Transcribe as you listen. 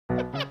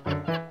And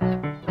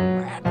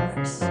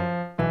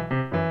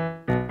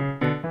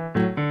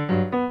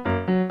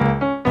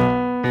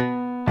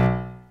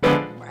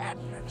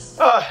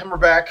we're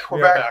back.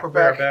 We're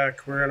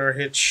back. We're in our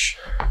hitch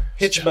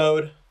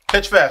mode.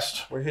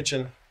 HITCH-FEST. We're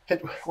hitching.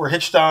 We're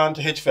hitched on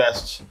to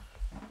HITCH-FEST.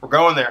 We're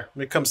going there.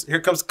 Here comes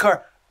the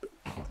car.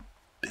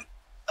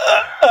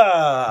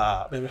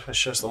 Maybe if I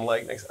show some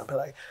leg next time, but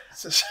like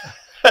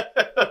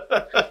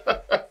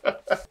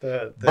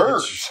the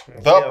birds.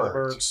 Hitch. The Yeah,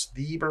 birds.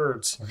 The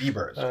birds. The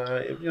birds.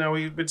 You know,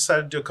 we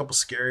decided to do a couple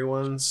scary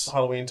ones.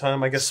 Halloween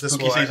time. I guess this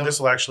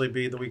will actually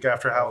be the week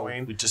after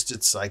Halloween. We just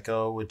did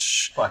Psycho,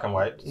 which Black and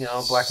white. You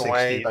know, black and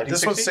 60s, white.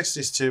 This 1960s? one's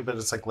 60s too, but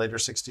it's like later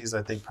 60s.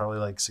 I think probably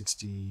like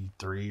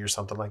 63 or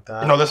something like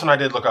that. No, this one I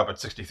did look up at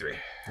 63.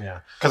 Yeah,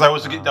 because I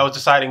was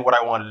deciding what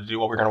I wanted to do,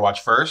 what we were going to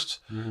watch first,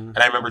 and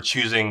I remember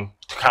choosing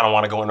to kind of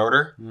want to go in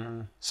order.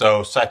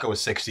 So Psycho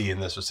was 60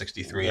 and this was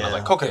 63, and I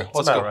was like, okay,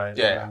 let's go. Right.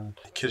 Yeah.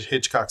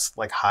 Hitchcock's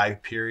like high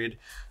period.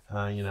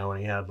 You know, when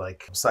he had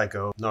like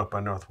Psycho, North by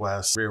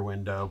Northwest, Rear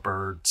Window,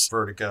 Birds,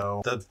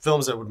 Vertigo, the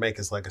films that would make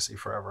his legacy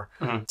forever.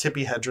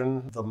 Tippi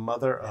Hedren, the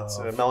mother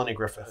of Melanie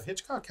Griffith.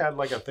 Hitchcock had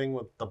like a thing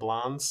with the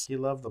blondes. He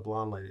loved the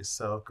blonde ladies.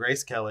 So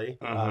Grace Kelly,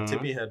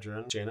 Tippi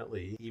Hedren, Janet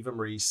Leigh, Eva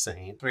Marie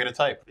Saint. We had a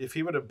type. If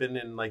he would have been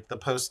in like the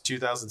post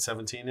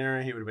 2017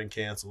 era, he would have been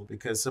canceled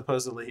because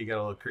supposedly he got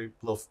a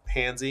little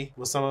handsy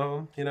with some of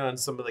them, you know, and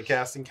some of the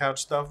casting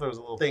couch stuff. There was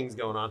a little things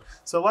going on.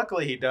 So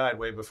luckily he died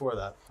way before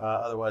that.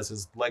 Otherwise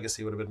his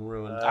legacy would have been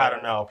ruined. I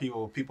don't know.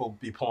 People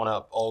be pulling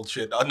up old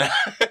shit on that.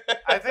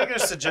 I think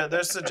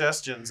there's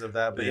suggestions of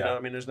that, but you know, I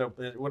mean, there's no.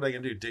 What are they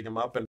gonna do? Dig him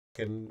up and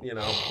you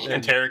know,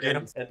 interrogate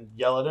him and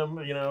yell at him?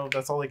 You know,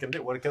 that's all they can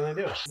do. What can they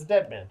do? He's a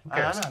dead man. Who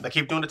cares? I know. They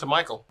keep doing it to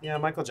Michael. Yeah,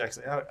 Michael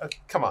Jackson.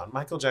 Come on,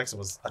 Michael Jackson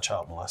was a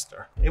child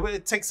molester.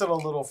 It takes it a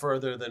little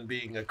further than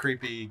being a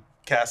creepy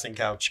casting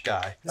couch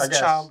guy. I guess.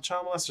 Child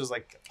molester's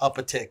like up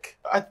a tick.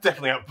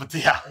 Definitely up, but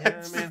yeah. You know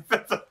what I mean?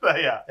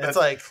 It's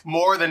like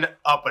more than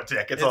up a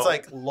tick. It's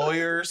like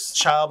lawyers,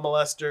 child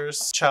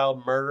molesters,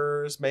 child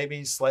murderers,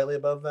 maybe slightly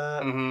above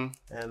that, and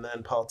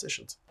then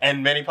politicians.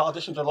 And many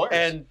politicians are lawyers.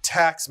 And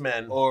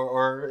taxmen.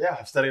 Or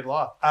have studied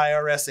law.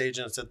 IRS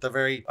agents at the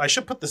very... I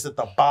should put this at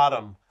the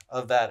bottom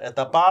of that. At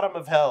the bottom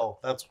of hell.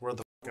 That's where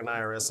the fucking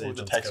IRS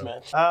agents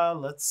go.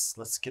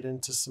 Let's get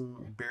into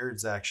some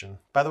birds action.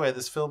 By the way,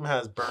 this film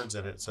has birds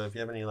in it, so if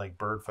you have any like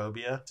bird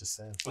phobia, just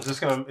say. Is this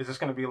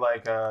gonna be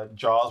like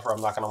Jaws, where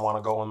I'm not gonna want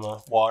to go in the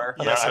water?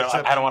 Yeah,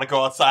 I don't want to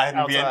go outside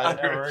and be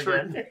under a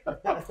tree.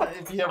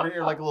 If you ever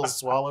hear like a little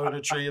swallow in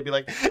a tree, you'll be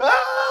like,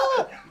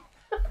 ah!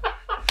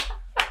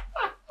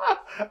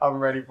 I'm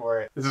ready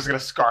for it. Is this gonna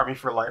scar me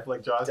for life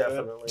like Jaws?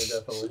 Definitely.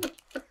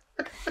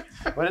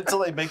 Wait until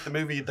they make the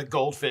movie The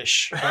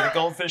Goldfish, where the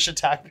goldfish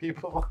attack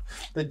people.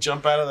 They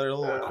jump out of their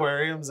little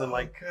aquariums and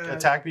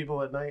attack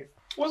people at night.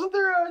 Wasn't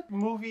there a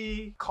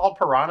movie called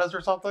Piranhas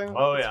or something?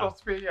 Oh, yeah. Supposed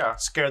to be, yeah.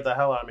 Scared the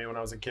hell out of me when I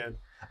was a kid.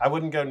 I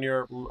wouldn't go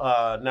near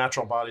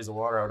natural bodies of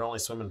water. I would only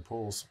swim in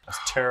pools. I was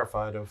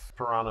terrified of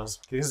piranhas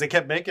because they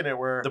kept making it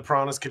where the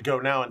piranhas could go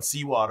now in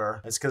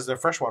seawater. It's because they're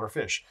freshwater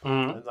fish.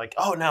 And like,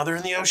 oh, now they're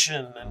in the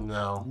ocean.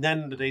 And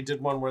then they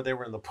did one where they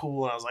were in the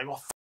pool, and I was like,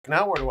 well,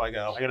 now where do I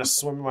go? I gotta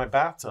swim in my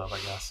bathtub, I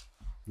guess.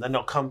 And then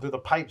they'll come through the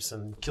pipes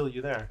and kill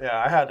you there.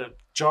 Yeah, I had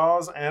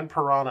Jaws and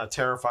Piranha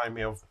terrifying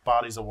me of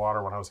bodies of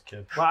water when I was a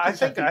kid. Well, I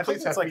think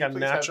it's like a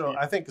natural.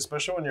 I think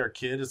especially when you're a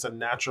kid, it's a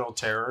natural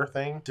terror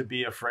thing to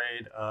be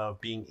afraid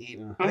of being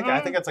eaten. I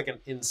think it's like an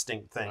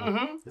instinct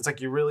thing. It's like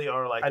you really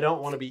are like, I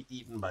don't want to be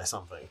eaten by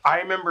something. I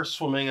remember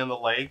swimming in the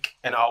lake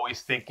and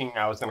always thinking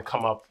I was going to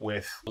come up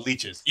with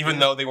leeches, even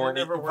though they weren't.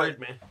 It never worried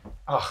me.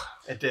 Oh,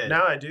 it did.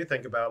 Now I do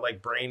think about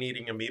like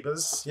brain-eating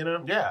amoebas. You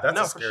know, yeah, that's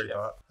a scary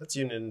thought. That's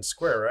Union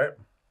Square, right?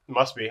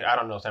 Must be. I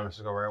don't know San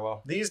Francisco very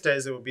well. These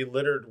days it would be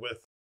littered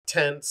with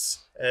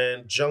tents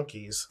and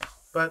junkies.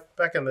 But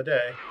back in the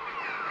day...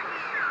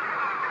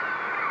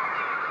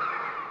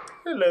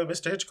 Hello,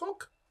 Mr.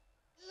 Hitchcock.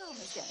 Hello,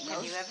 Mr.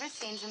 Have you ever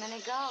seen so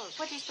many gulls?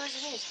 What do you suppose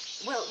it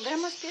is? Well, there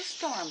must be a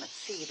storm at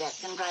sea that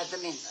can drive them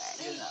inland,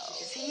 you know.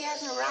 You see, he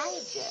hasn't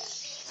arrived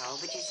yet. Oh,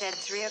 but you said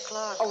 3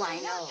 o'clock. Oh, I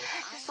know.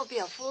 This will be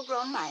a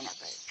full-grown miner,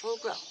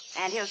 full-grown.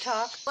 And he'll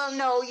talk? Well,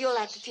 no, you'll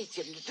have to teach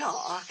him to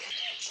talk.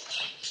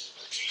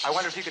 I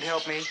wonder if you could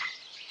help me.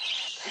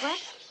 What?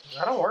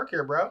 I don't work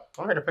here, bro.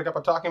 I'm here to pick up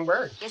a talking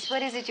bird. Yes,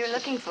 what is it you're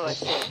looking for,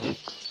 Sid?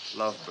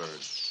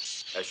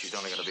 Lovebirds. As she's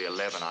only going to be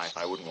 11,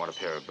 I wouldn't want a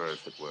pair of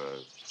birds that were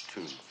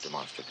too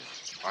demonstrative.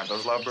 Aren't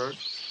those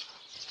lovebirds?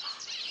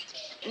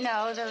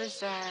 No,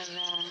 those are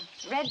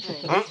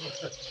redbirds.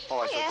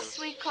 Oh, yes,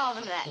 we call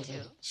them that,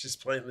 too. She's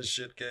playing this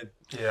shit good.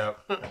 Yeah.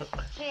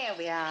 Here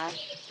we are,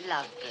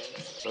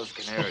 lovebirds. Those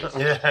canaries.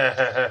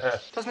 Yeah.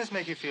 Doesn't this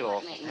make you feel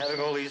awful, having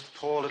all these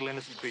poor little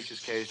innocent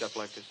creatures caged up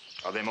like this?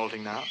 Are they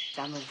molting now?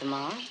 Some of them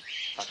are.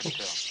 I can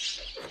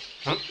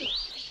tell.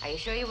 Are you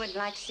sure you wouldn't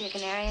like to see a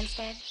canary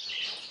instead?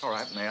 All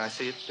right, may I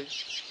see it,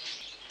 please?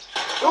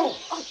 Oh!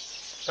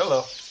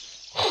 Hello.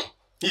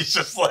 He's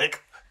just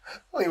like,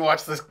 let me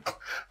watch this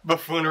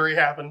buffoonery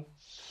happen.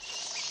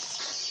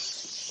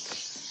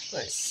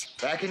 Nice.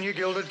 Back in your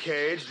gilded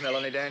cage,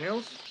 Melanie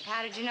Daniels.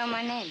 How did you know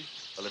my name?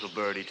 A little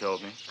birdie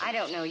told me. I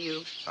don't know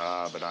you.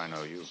 But I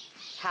know you.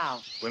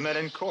 How? We met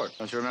in court.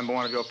 Don't you remember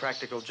one of your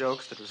practical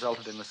jokes that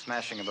resulted in the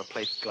smashing of a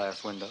plate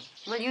glass window?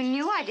 Well, you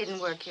knew I didn't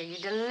work here. You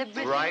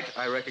deliberately... Right,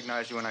 I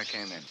recognized you when I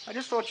came in. I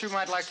just thought you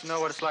might like to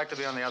know what it's like to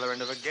be on the other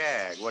end of a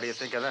gag. What do you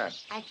think of that?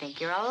 I think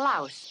you're a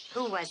louse.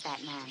 Who was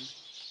that man?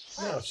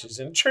 No, she's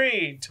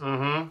intrigued.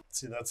 Mm-hmm.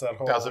 See, that's that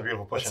whole. That was a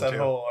beautiful push That's that too.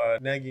 whole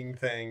negging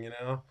thing, you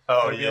know.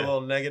 Oh, Be yeah. a little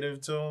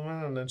negative to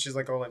him, and then she's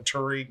like all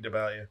intrigued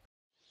about you.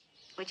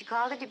 Would you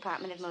call the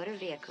Department of Motor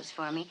Vehicles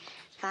for me?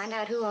 Find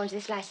out who owns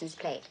this license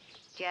plate.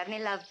 Do you have any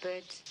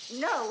lovebirds?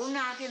 No,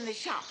 not in the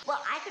shop.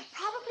 Well, I could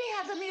probably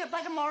have them here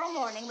by tomorrow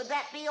morning. Would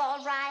that be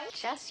all right?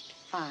 Just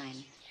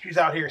fine. She's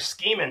out here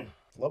scheming.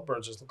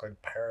 Lovebirds just look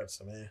like parrots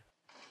to me.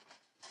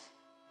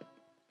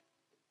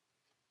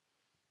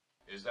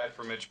 Is that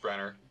for Mitch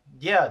Brenner?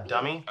 Yeah,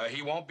 dummy.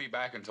 He won't be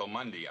back until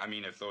Monday. I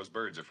mean, if those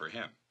birds are for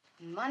him.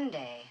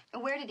 Monday.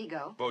 Where did he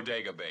go?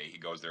 Bodega Bay. He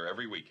goes there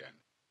every weekend.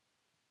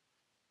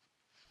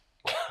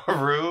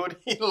 Rude.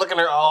 He's looking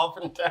her all up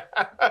and down.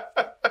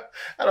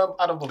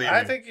 I don't believe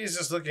I you. think he's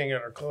just looking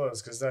at her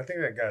clothes because I think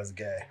that guy's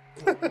gay.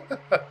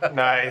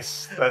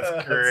 Nice.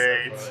 That's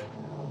great.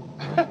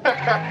 so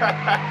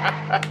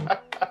funny.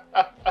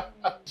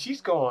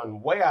 She's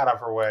going way out of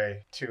her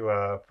way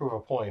to prove a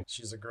point.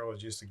 She's a girl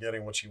who's used to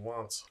getting what she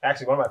wants.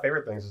 Actually, one of my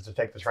favorite things is to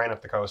take the train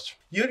up the coast.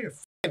 You and your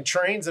fucking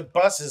trains and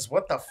buses.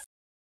 What the f?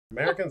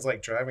 Americans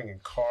like driving in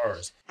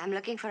cars. I'm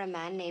looking for a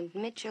man named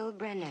Mitchell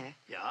Brenner.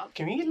 Yeah.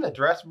 Can you get in the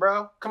dress,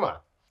 bro? Come on.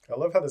 I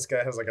love how this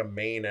guy has like a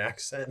Maine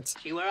accent.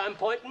 See where I'm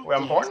pointing? Where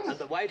I'm pointing? At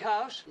the White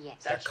House? Yes.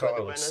 That That's where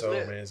color the looks Brenners so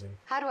live. amazing.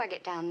 How do I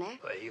get down there?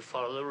 Well, you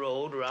follow the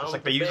road around It's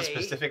like the they use a bay.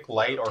 specific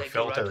light or Take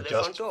you right filter to their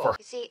just front door. for...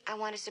 You see, I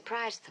want to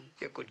surprise them.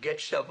 You could get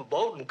yourself a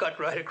boat and cut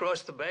right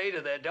across the bay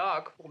to their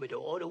dock. Want me to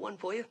order one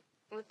for you?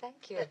 Well,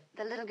 thank you.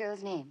 The little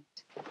girl's name.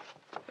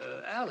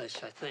 Alice,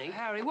 I think.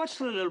 Harry, what's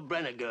the little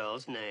Brenner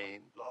girl's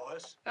name?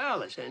 Lois?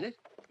 Alice, ain't it?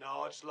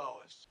 No, it's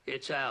Lois.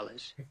 It's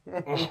Alice.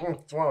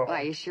 Whoa.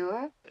 Are you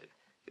sure?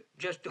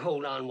 Just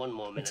hold on one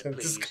more minute,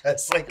 This please.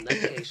 guy's like... In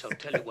that case, I'll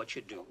tell you what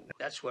you do.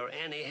 That's where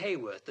Annie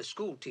Hayworth, the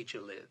school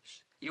teacher,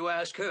 lives. You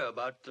ask her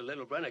about the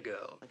little Brenner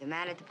girl. The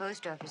man at the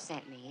post office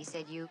sent me. He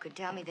said you could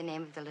tell me the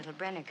name of the little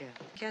Brenner girl.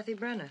 Kathy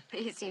Brenner,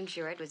 He seemed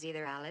sure it was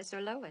either Alice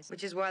or Lois.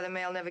 which is why the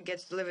mail never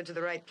gets delivered to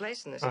the right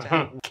place in this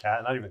town.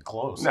 Cat, not even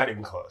close. Not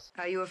even close.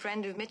 Are you a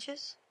friend of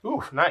Mitch's?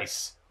 Ooh,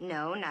 nice.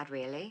 No, not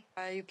really.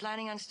 Are you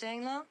planning on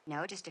staying long?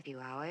 No, just a few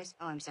hours.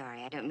 Oh, I'm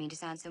sorry. I don't mean to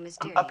sound so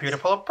mysterious. Up here to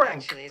pull a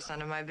prank. Actually, it's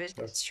none of my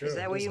business. That's true, Is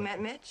that where you isn't met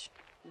it? Mitch?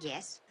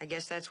 Yes. I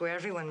guess that's where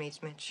everyone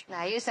meets Mitch.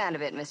 Now, you sound a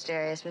bit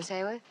mysterious, Miss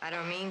Hayworth. I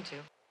don't mean to.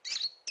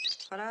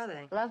 What are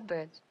they?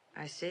 Lovebirds.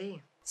 I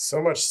see.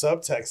 So much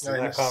subtext in I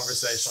know, that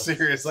conversation.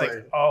 seriously. It's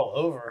like all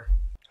over.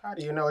 How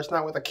do you know it's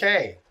not with a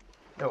K?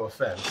 No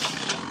offense.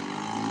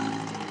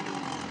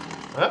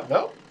 Huh?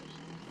 No.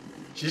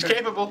 She's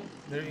capable.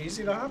 They're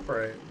easy to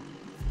operate.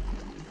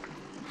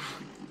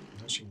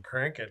 And she can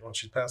crank it once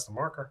she's past the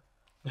marker.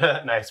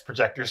 Nice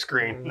projector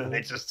screen. And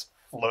they just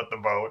float the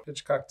boat.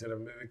 Hitchcock did a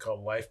movie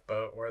called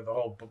Lifeboat where the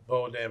whole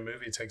damn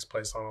movie takes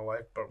place on a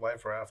lifeboat,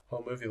 life raft. The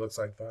whole movie looks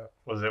like that.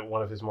 Was it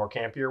one of his more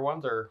campier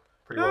ones or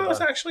pretty No, well it's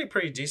done? actually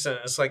pretty decent.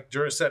 It's like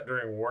set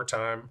during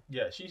wartime.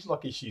 Yeah, she's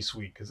lucky she's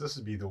sweet because this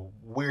would be the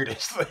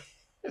weirdest thing.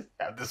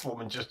 Have this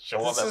woman just show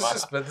up This at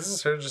is my but this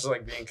is her just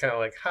like being kind of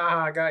like, ha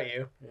ha, I got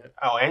you. Yeah.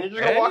 Oh, and you're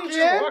just And gonna walk you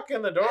in? just walk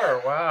in the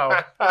door.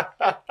 Wow.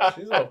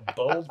 She's a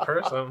bold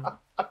person.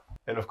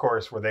 And of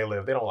course, where they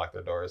live, they don't lock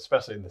their doors,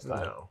 especially in this time.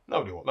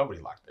 No. Nobody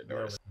locked their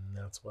doors. And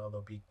that's why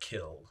they'll be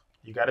killed.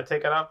 You got to take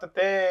it off the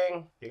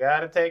thing. You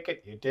got to take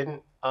it. You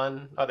didn't Oh,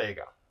 there you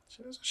go.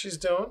 She knows what she's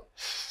doing.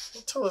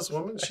 Don't tell this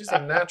woman. She's a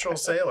natural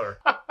sailor.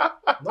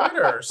 Look at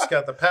her. She's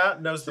got the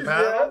knows the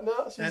paddle.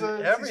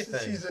 and everything.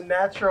 She's a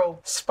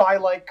natural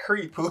spy-like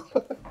creep who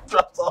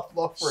drops off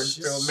lovebirds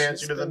to a man she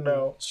she's doesn't the-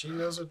 know. She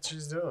knows what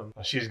she's doing.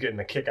 She's getting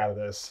a kick out of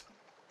this.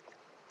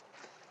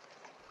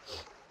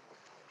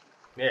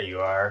 There you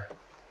are.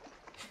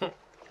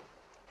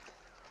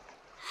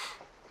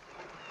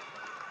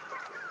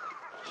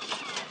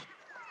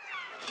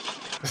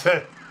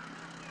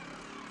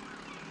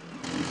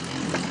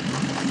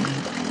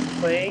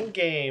 Playing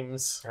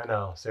games. I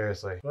know,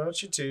 seriously. Why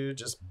don't you two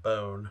just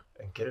bone?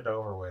 And get it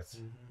over with.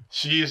 Mm-hmm.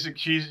 She's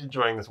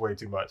enjoying this way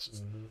too much.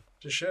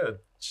 She should.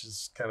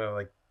 She's kind of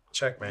like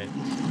checkmate.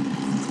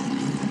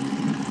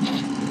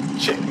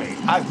 Checkmate,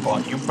 I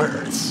bought you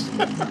birds.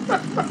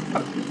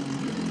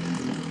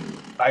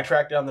 I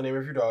tracked down the name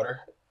of your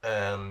daughter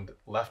and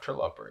left her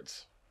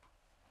lovebirds.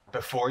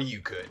 Before you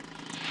could.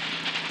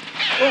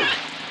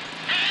 Oh.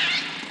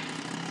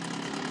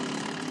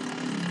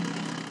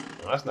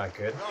 Well, that's not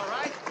good. All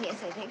right? Yes,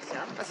 I think so.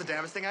 That's the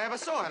damnedest thing I ever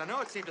saw. I don't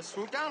know. It seemed to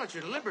swoop down at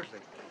you deliberately.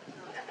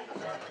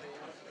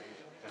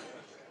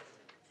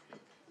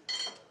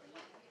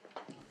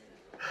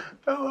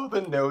 I love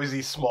the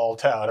nosy small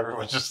town.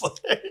 Everyone's just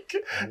like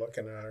I'm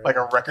looking at her.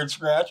 a record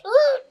scratch.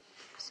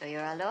 So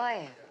you're a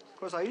lawyer.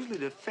 course, I usually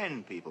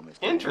defend people, Mr.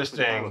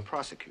 Interesting. I'm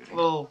prosecuting.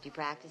 Little Do you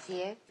practice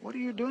here? What are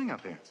you doing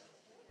up here?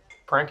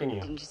 pranking you.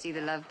 Didn't you see the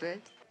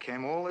lovebirds?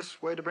 Came all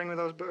this way to bring me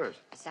those birds.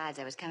 Besides,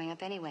 I was coming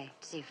up anyway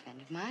to see a friend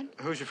of mine,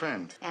 Who's your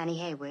friend? Annie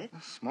Hayworth.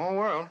 Small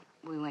world.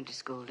 We went to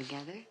school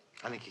together.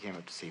 I think you came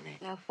up to see me.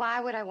 Now, why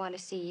would I want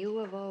to see you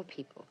of all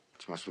people?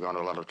 You must have gone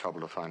to a lot of trouble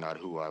to find out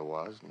who I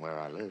was and where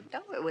I lived.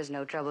 Oh, it was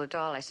no trouble at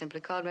all. I simply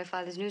called my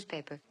father's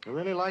newspaper. You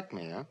really liked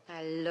me, huh?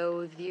 I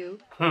loathe you.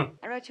 I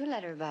wrote you a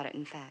letter about it,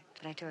 in fact,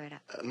 but I tore it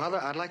up. Mother,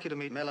 I'd like you to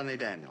meet Melanie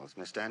Daniels.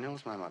 Miss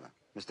Daniels, my mother.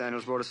 Miss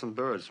Daniels brought us some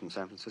birds from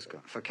San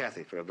Francisco for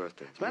Kathy for her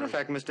birthday. As a matter of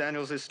fact, Miss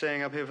Daniels is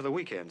staying up here for the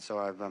weekend, so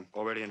I've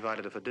already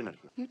invited her for dinner.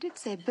 You did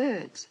say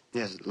birds.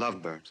 Yes,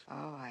 lovebirds.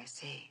 Oh, I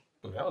see.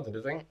 That was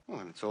interesting. Well,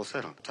 then it's all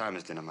settled. What time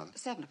is dinner, Mother?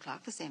 7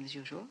 o'clock, the same as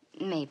usual.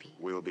 Maybe.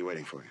 We will be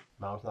waiting for you.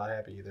 Mom's not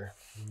happy either.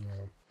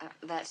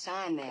 That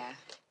sign there.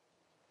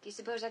 Do you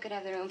suppose I could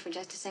have the room for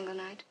just a single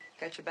night?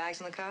 Got your bags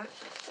in the car?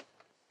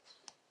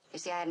 You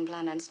see, I hadn't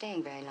planned on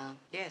staying very long.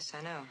 Yes,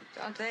 I know.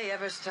 Don't they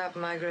ever stop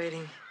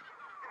migrating?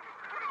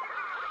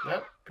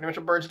 Yep, pretty much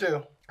what birds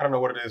do. I don't know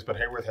what it is, but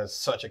Hayworth has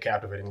such a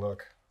captivating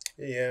look.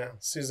 Yeah,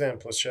 Suzanne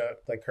Plachette,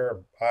 like her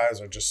eyes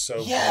are just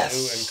so Yes!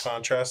 blue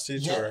and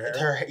contrasty to her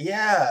hair.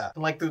 Yeah,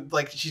 like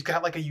she's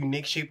got like a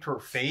unique shape to her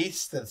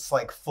face that's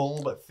like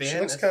full but thin. She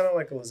looks kind of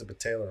like Elizabeth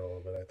Taylor a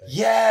little bit, I think.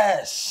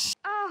 Yes.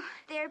 Oh,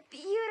 they're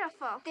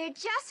beautiful. They're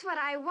just what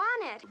I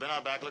wanted. We've been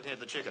out back looking at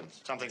the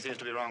chickens. Something seems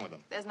to be wrong with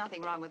them. There's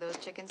nothing wrong with those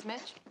chickens,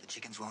 Mitch. The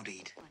chickens won't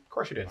eat. Of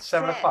course you did.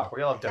 7 o'clock.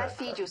 We all have dinner. That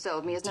feed you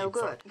sold me is no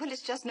good. Well,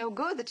 it's just no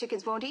good. The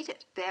chickens won't eat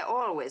it. They're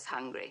always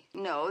hungry.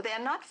 No, they're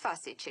not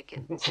fussy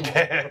chickens. What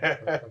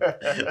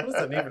does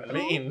that even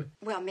mean?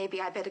 Well, maybe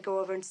I better go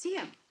over and see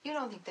him. You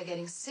don't think they're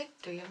getting sick,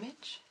 do you,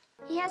 Mitch?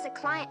 He has a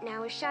client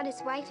now who shot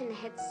his wife in the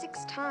head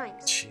 6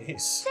 times.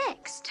 Jeez.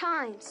 6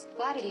 times.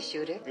 Why did he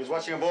shoot her? He was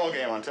watching a ball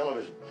game on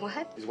television.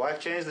 What? His wife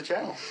changed the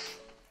channel.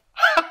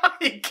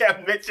 He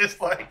kept Mitch just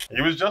like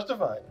he was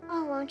justified.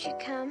 Oh, won't you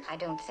come? I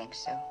don't think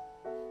so.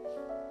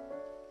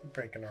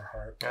 Breaking her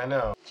heart. I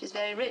know. She's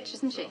very rich,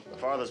 isn't she? The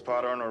father's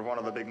part owner of one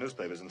of the big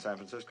newspapers in San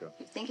Francisco.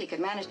 You'd think he could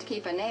manage to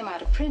keep her name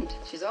out of print.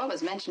 She's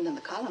always mentioned in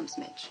the columns,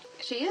 Mitch.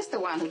 She is the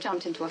one who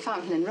jumped into a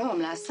fountain in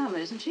Rome last summer,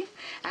 isn't she?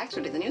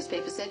 Actually, the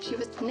newspaper said she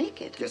was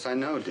naked. Yes, I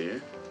know,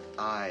 dear.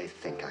 I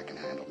think I can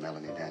handle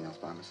Melanie Daniels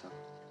by myself.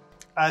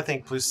 I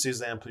think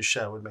Suzanne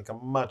Plachette would make a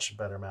much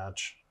better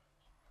match.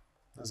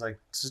 I was like,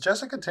 is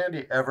Jessica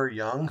Tandy ever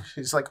young?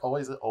 She's like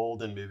always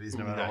old in movies,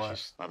 no matter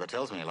what. Mother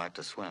tells me you like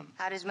to swim.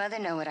 How does Mother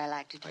know what I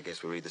like to do? I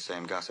guess we read the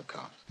same gossip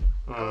columns.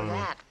 Oh,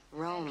 that.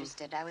 Rome.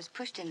 Interested. I was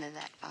pushed into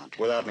that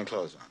fountain. Without any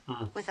clothes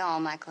on. With all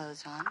my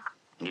clothes on.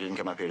 And you didn't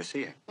come up here to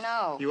see her.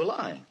 No. You were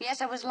lying.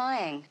 Yes, I was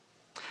lying.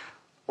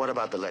 What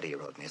about the letter you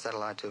wrote me? Is that a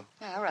lie, too?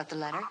 I wrote the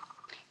letter.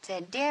 It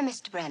said, Dear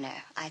Mr. Brenner,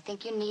 I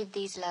think you need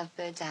these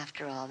lovebirds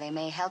after all. They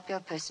may help your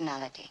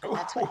personality.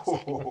 That's what it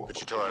said. But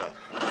you tore it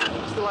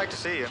up. Still like to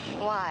see you.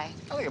 Why?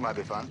 I think it might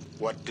be fun.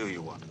 What do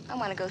you want? I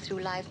want to go through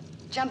life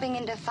jumping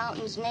into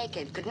fountains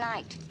naked. Good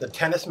night. The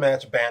tennis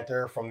match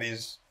banter from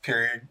these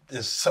period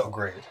is so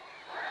great.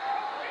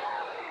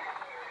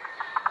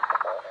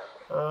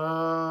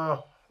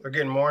 They're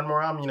getting more and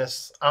more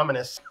ominous.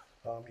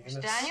 Miss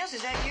Daniels,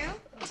 is that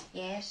you?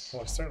 Yes.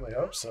 Well, I certainly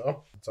hope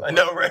so. I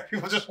know, right?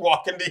 People just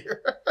walk into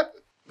here.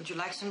 Would you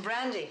like some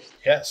brandy?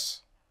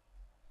 Yes.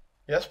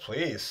 Yes,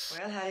 please.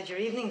 Well, how did your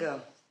evening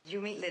go? Did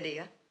you meet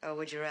Lydia? Or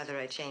would you rather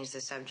I change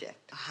the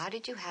subject? How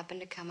did you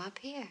happen to come up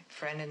here? A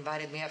friend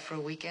invited me up for a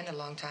weekend a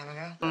long time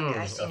ago. Look,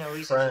 I see no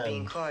reason for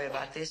being coy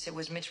about this. It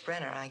was Mitch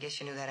Brenner. I guess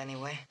you knew that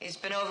anyway. It's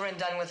been over and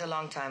done with a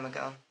long time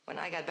ago. When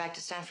I got back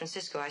to San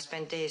Francisco, I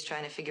spent days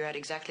trying to figure out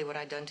exactly what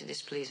I'd done to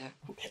displease her.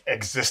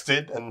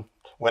 Existed and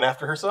went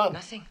after her son.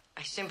 Nothing.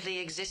 I simply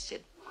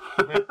existed.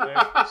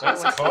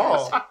 That's a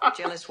call.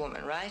 Jealous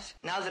woman, right?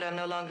 Now that I'm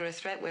no longer a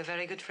threat, we're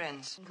very good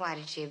friends. Why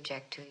did she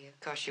object to you?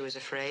 Because she was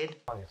afraid.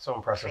 It's so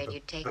impressive. Afraid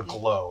you'd take The me?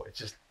 glow. It's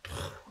just,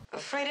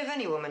 Afraid of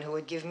any woman who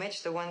would give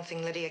Mitch the one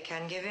thing Lydia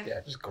can give him. yeah,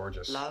 just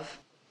gorgeous. Love.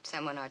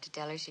 Someone ought to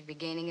tell her she'd be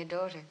gaining a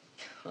daughter.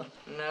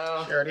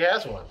 No. She already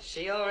has one.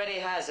 She already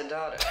has a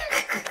daughter.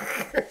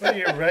 What are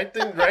you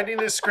writing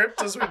the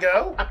script as we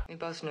go? We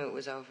both knew it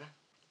was over.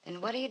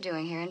 Then what are you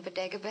doing here in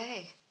Bodega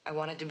Bay? I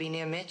wanted to be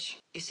near Mitch.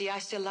 You see, I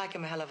still like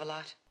him a hell of a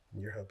lot.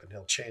 You're hoping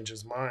he'll change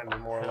his mind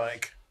and more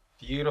like...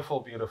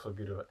 Beautiful, beautiful,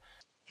 beautiful.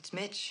 It's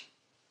Mitch.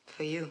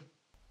 For you.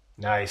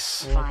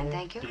 Nice. Fine,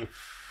 thank you.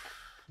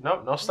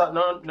 No stop.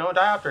 No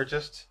diopter.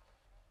 Just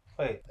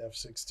wait.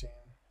 F-16.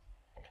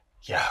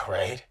 Yeah,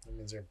 right. That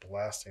means they're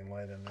blasting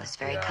light in there. That's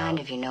very kind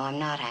of you. No, I'm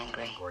not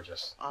angry.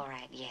 Gorgeous. All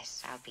right,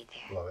 yes, I'll be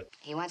there. Love it.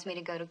 He wants me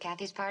to go to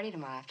Kathy's party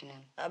tomorrow afternoon.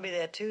 I'll be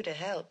there too to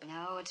help.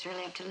 No, it's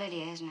really up to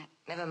Lydia, isn't it?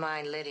 Never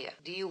mind, Lydia.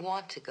 Do you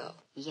want to go?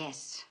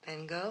 Yes.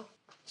 Then go.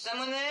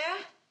 Someone there?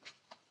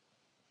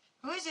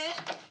 Who is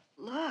it?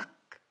 Look.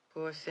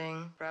 Poor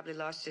thing. Probably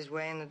lost his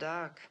way in the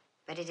dark.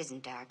 But it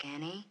isn't dark,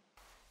 Annie.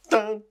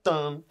 Dun,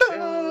 dun,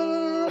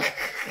 dun.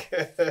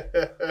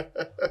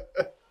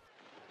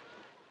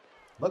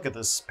 Look at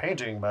this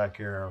painting back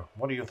here.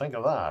 What do you think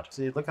of that?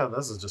 See, look how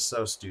this is just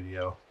so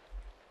studio.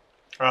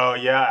 Oh,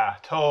 yeah,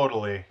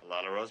 totally. A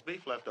lot of roast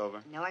beef left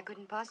over. No, I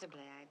couldn't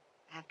possibly.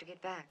 I have to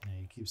get back.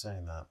 Yeah, you keep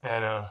saying that. I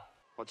know.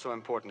 What's so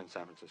important in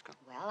San Francisco?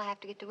 Well, I have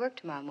to get to work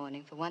tomorrow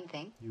morning, for one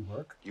thing. You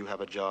work? You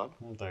have a job?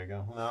 Oh, there you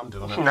go. No, I'm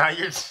doing it. Now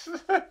you're...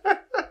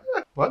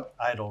 What?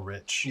 Idle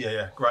rich.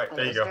 Yeah, right. Well,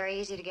 There you it's go. very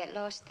easy to get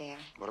lost there.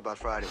 What about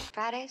Fridays?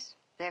 Fridays,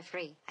 they're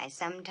free. I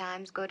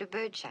sometimes go to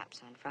bird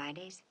shops on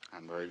Fridays.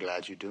 I'm very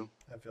glad you do.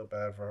 I feel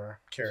bad for her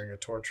carrying a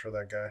torch for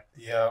that guy.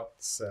 Yeah.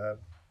 It's sad.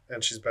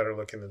 And she's better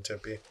looking than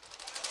Tippi.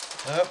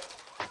 Up.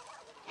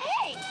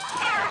 Hey!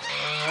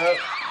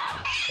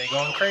 They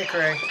going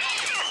cray-cray.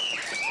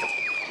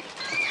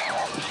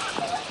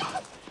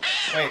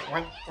 Wait,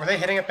 were they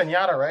hitting a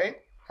piñata, right?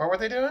 What were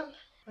they doing?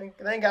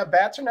 They ain't got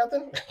bats or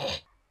nothing?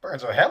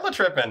 Birds are hella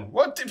tripping.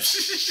 What did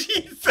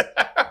she's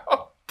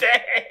out? Dang.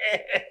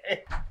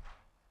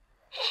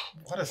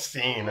 What a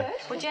scene.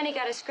 Well, Jenny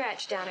got a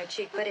scratch down her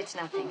cheek, but it's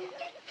nothing.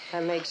 I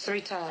made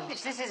 3 times.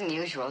 Mitch, this isn't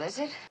usual, is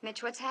it?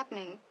 Mitch, what's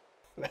happening?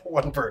 That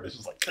one bird is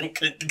just like...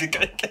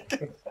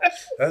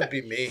 That'd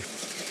be me.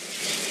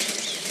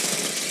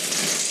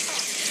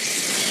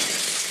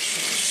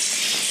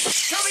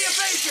 Show me your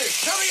faces!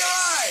 Show me your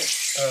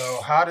eyes!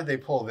 Oh, how did they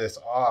pull this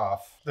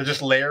off? They're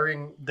just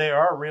layering... There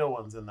are real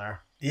ones in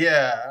there.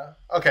 Yeah.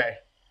 Okay.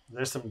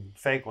 There's some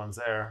fake ones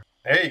there.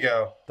 There you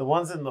go. The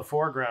ones in the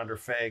foreground are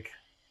fake.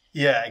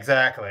 Yeah,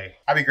 exactly.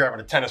 I'd be grabbing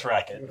a tennis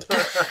racket.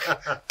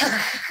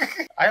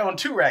 I own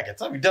 2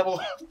 rackets. I'd be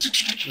double...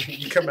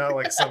 You come out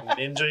like some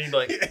ninja. You'd be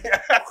like...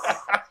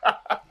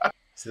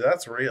 See,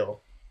 that's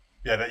real.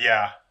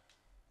 Yeah.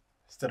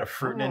 Instead of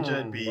fruit ninja,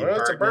 it'd be Well,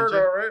 it's a bird,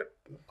 ninja. all right.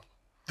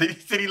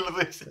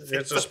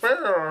 It's a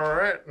sparrow, all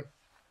right.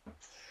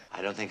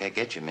 I don't think I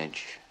get you,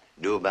 Mitch.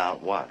 Do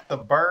about what? The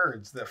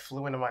birds that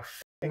flew into my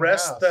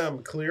Rest house.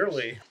 them,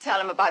 clearly. Tell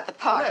him about the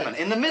party.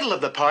 In the middle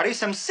of the party,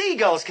 some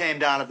seagulls came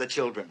down at the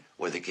children.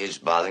 Were the kids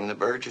bothering the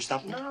birds or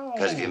something? No.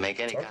 Because if you make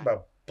any Talk kind...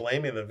 about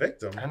blaming the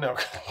victim. I know.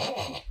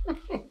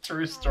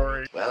 True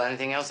story. Well,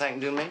 anything else I can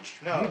do, Mitch?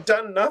 You've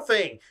done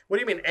nothing. What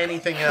do you mean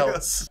anything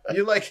else?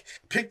 You like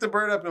pick the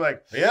bird up. You're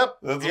like, yep,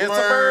 That's it's a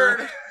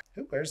bird.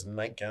 Who wears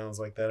nightgowns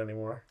like that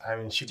anymore? I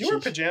mean, Do you wear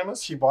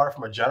pajamas? She bought it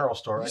from a general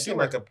store. You seem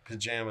like a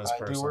pajamas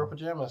person. I do wear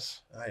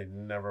pajamas. I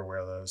never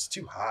wear those.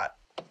 Too hot.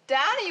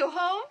 Dad, are you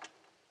home?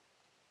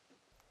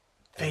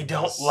 They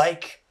don't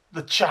like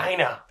the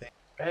China.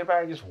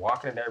 Everybody just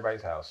walking into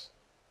everybody's house.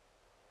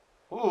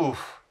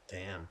 Oof.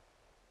 Damn.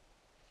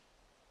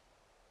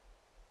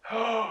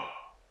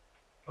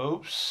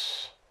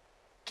 Oops.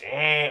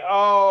 Dang.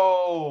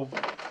 Oh,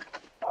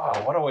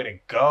 what a way to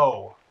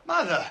go.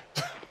 Mother!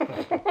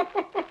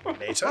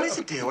 Nata? What is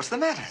it, dear? What's the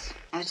matter?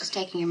 I was just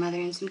taking your mother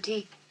in some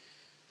tea.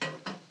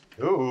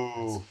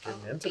 Ooh.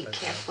 Getting Be intimate.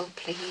 careful,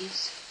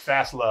 please.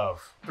 Fast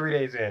love. 3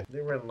 days in.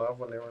 They were in love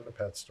when they were in the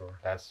pet store.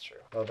 That's true.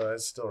 Although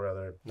I'd still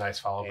rather... Nice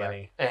follow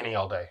Annie. back. Annie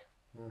all day.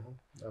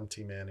 I'm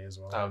Team Annie as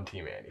well. I'm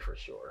Team Annie for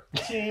sure.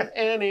 Team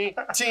Annie.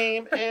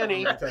 Team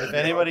Annie. If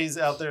anybody's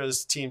out there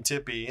is Team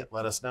Tippi,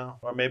 let us know.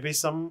 Or maybe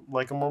some,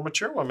 like a more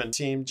mature woman.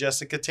 Team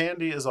Jessica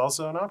Tandy is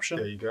also an option.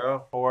 There you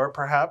go. Or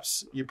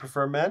perhaps you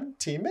prefer men.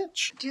 Team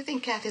Mitch. Do you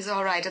think Kathy's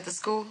all right at the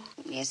school?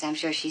 Yes, I'm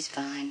sure she's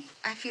fine.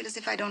 I feel as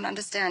if I don't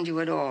understand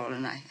you at all,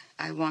 and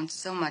I want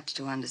so much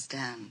to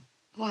understand.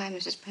 Why,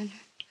 Mrs. Brenner?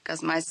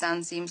 Because my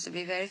son seems to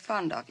be very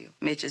fond of you.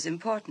 Mitch is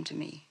important to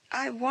me.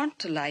 I want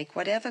to like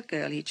whatever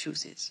girl he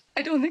chooses.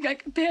 I don't think I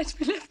can bear to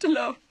be left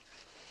alone.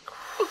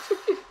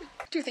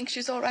 Do you think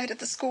she's all right at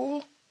the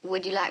school?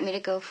 Would you like me to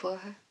go for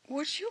her?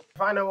 Would you? If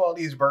I know all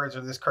these birds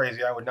are this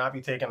crazy, I would not be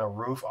taking a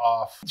roof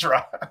off.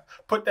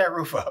 Put that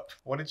roof up.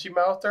 What did she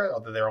mouth there? Oh,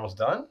 they're almost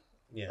done?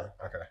 Yeah.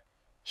 Okay.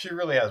 She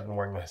really has been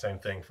wearing the same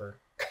thing for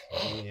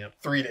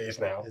 3 days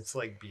now. It's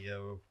like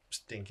B.O.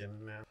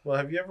 stinking, man. Well,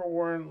 have you ever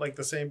worn like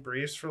the same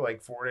briefs for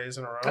like 4 days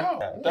in a row?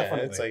 Oh,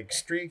 definitely. It's like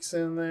streaks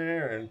in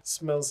there and it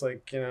smells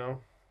like,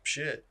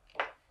 shit.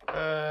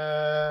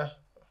 Okay.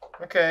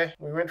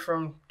 We went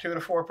from 2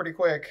 to 4 pretty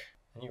quick.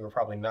 And you were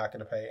probably not going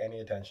to pay any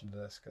attention to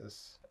this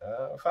because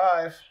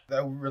 5.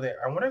 That really,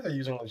 I wonder if they're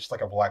using just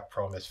like a black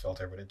Pro Mist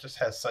filter, but it just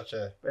has such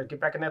a. Better get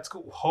back in that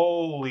school.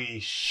 Holy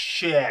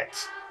shit.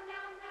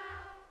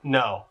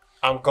 No.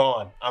 I'm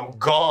gone.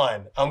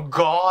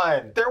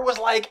 There was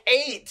like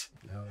 8.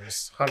 No,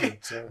 there's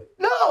hundreds.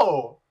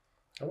 No.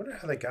 I wonder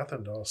how they got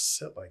them to all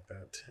sit like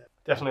that.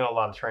 Definitely a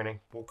lot of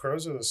training. Well,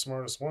 crows are the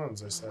smartest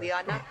ones, they say. We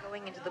are not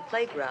going into the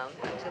playground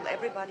until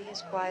everybody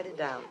has quieted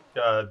down.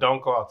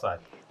 Don't go outside.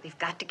 We've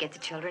got to get the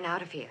children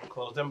out of here.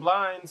 Close them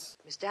blinds.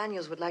 Miss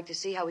Daniels would like to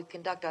see how we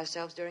conduct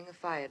ourselves during a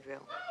fire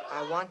drill.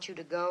 I want you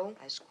to go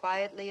as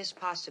quietly as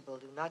possible.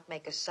 Do not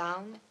make a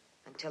sound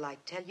until I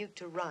tell you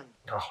to run.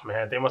 Oh,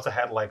 man. They must have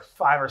had like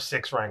 5 or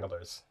 6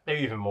 wranglers.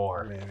 Maybe even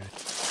more. Maybe.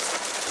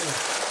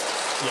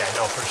 Yeah,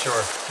 no, for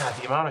sure. God,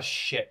 the amount of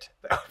shit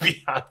that would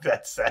be on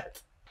that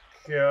set.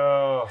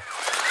 Go.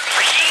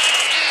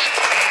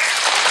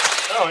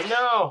 Oh,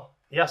 no.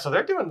 Yeah, so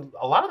they're doing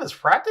a lot of this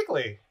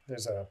practically.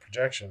 There's a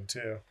projection,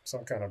 too.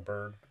 Some kind of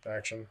bird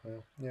action.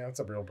 Yeah, it's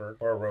a real bird.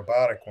 Or a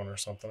robotic one or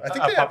something. I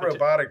think they have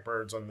robotic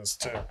birds on this,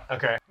 too.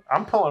 Okay.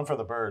 I'm pulling for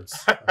the birds.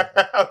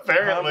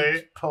 Apparently.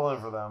 I'm pulling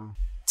for them.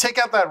 Take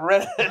out that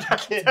redhead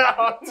kid.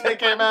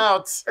 Take him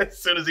out.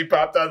 As soon as he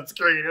popped on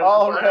screen.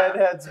 All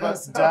redheads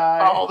must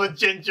die. All the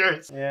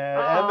gingers.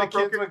 Yeah, and the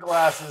kids with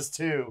glasses,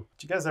 too.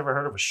 Did you guys ever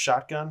heard of a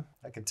shotgun?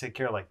 I could take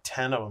care of like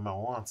 10 of them at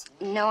once.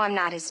 No, I'm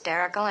not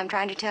hysterical. I'm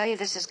trying to tell you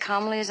this as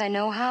calmly as I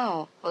know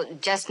how. Well,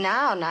 just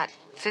now, not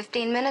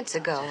 15 minutes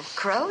ago.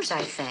 Crows,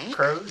 I think.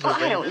 Crows? Well,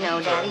 I don't know,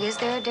 Daddy. Is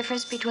there a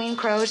difference between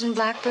crows and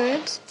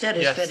blackbirds? There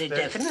is very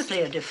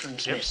definitely a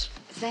difference, miss.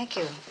 Thank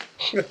you.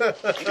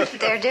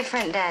 They're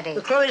different, Daddy.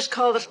 The crow is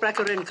Corvus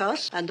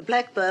brachyrhynchos, and the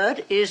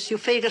blackbird is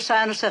Euphagus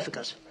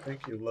cyanocephagus.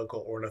 Thank you,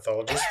 local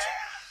ornithologist.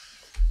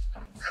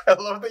 I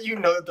love that you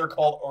know that they're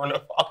called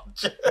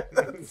ornithologists.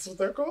 That's what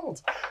they're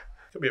called.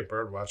 Could be a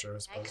bird watcher, I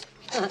suppose.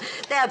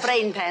 Their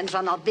brain pans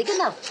are not big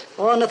enough.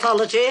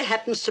 Ornithology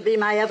happens to be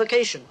my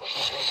avocation.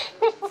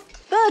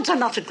 Birds are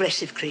not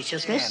aggressive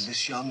creatures, miss. And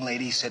this young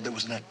lady said there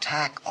was an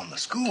attack on the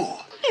school.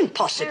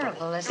 Impossible.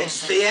 Terrible, isn't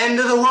It's the end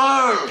of the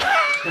world.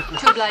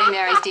 Two Bloody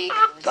Marys, Deke.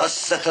 Thus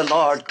saith the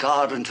Lord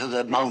God unto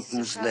the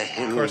mountains and the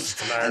hills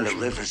it's an and the Irishman.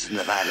 rivers and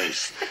the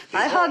valleys.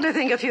 I hardly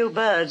think a few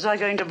birds are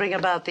going to bring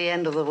about the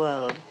end of the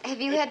world.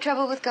 Have you had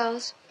trouble with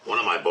gulls? One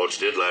of my boats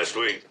did last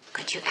week.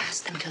 Could you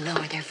ask them to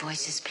lower their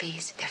voices,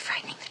 please? They're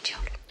frightening the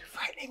children.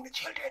 Frightening the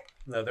children.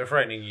 No, they're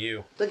frightening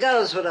you. The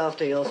gulls were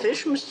after your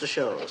fish, Mr.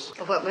 Sholes.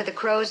 What were the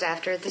crows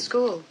after at the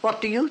school?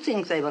 What do you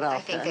think they were after? I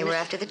think they were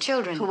after the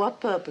children. For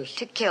what purpose?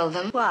 To kill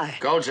them. Why?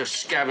 Gulls are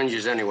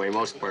scavengers anyway,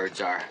 most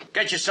birds are.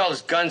 Get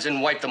yourselves guns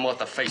and wipe them off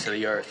the face of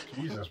the earth.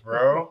 Jesus,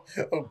 bro.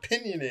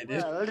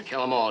 Opinionated.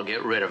 Kill them all,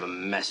 get rid of a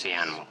messy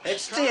animal.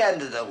 It's the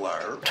end of the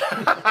world.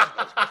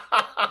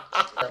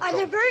 Are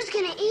the birds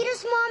gonna eat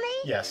us, Mommy?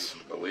 Yes.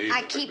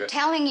 I keep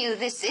telling you,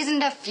 this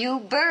isn't a few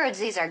birds.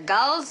 These are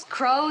gulls,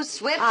 crows,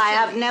 swifts. I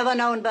have never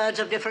known birds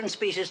of different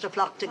species to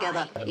flock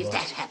together. If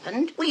that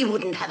happened, we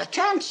wouldn't have a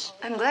chance.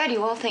 I'm glad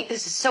you all think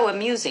this is so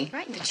amusing.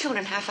 Frighten the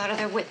children half out of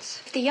their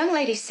wits. If the young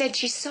lady said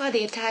she saw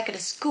the attack at a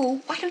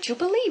school, why don't you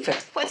believe her?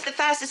 What's the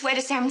fastest way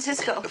to San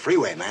Francisco? The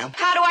freeway, ma'am.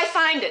 How do I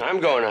find it?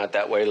 I'm going out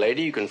that way,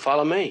 lady. You can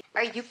follow me.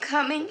 Are you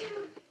coming?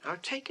 Now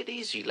take it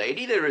easy,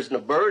 lady. There isn't a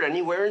bird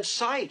anywhere in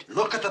sight.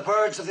 Look at the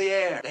birds of the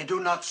air. They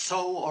do not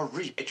sow or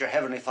reap, yet your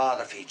heavenly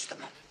Father feeds them.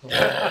 This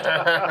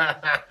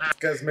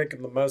guy's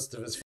making the most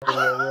of his fucking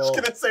I was role.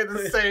 going to say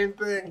the same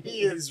thing.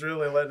 He's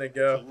really letting it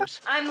go.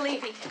 I'm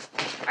leaving.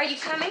 Are you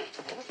coming?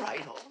 All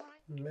right.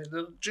 My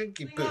little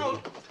jinky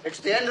poo. It's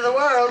the end of the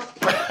world.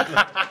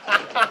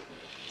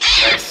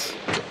 Nice.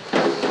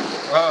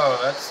 Oh,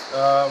 that's,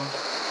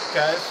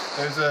 guys,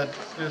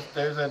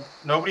 there's a,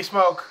 nobody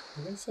smoke.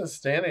 He's just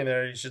standing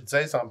there. You should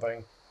say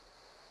something.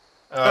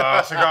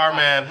 Cigar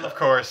man, of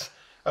course.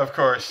 Of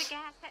course.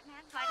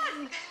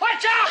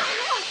 Watch out!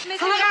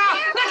 Look out!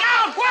 Look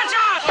out! Watch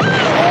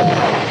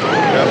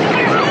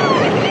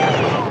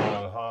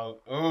out!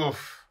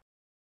 Oof.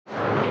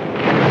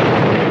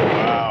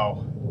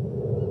 Wow.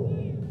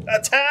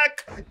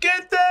 Attack!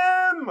 Get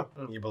them!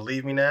 You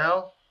believe me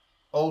now?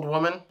 Old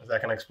woman? Is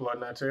that going to explode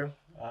now too?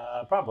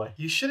 Probably.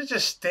 You should have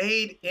just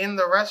stayed in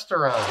the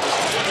restaurant.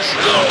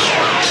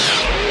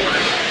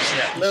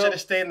 Yeah, you should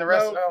have stayed in the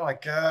restaurant. Oh my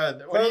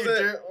God. What do you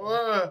do?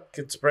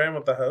 Could spray him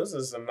with the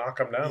hoses and knock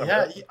him down a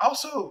Yeah, bit.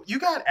 also, you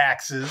got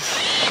axes.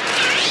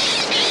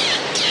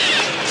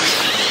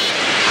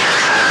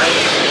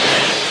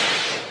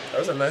 That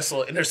was a nice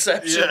little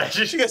interception. Yeah,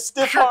 she got a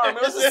stiff arm.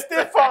 It was a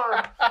stiff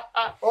arm.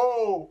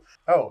 Oh,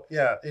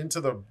 yeah, into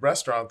the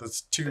restaurant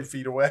that's 2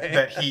 feet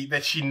away.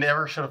 that she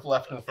never should have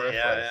left in the first place.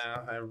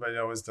 Yeah. Everybody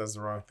always does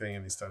the wrong thing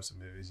in these types of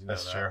movies. You know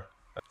That's that. true.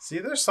 See,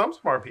 there's some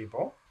smart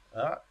people.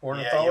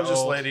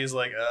 Ornithologist old- lady's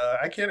like,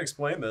 I can't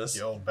explain this.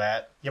 You old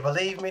bat. You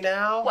believe me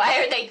now?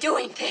 Why are they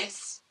doing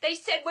this? They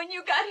said when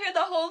you got here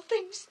the whole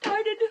thing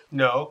started.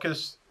 No,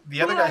 because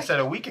the other guy said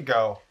a week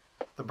ago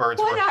the birds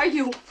What were... are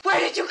you? Where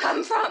did you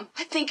come from?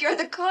 I think you're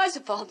the cause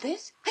of all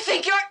this. I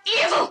think you're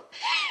evil!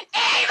 Evil!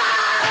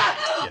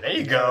 Yeah, there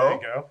you go.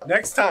 There you go.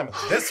 Next time,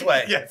 this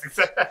way. Yes,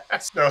 exactly.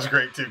 That was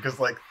great too, because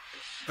like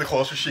the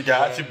closer she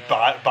got, she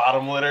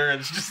bottom lit her, and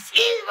it's just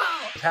evil.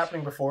 It's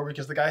happening before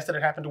because the guy said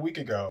it happened a week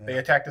ago. Yeah. They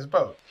attacked his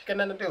boat. She got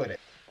nothing to do with it.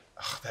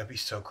 Oh, that'd be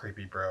so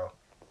creepy, bro.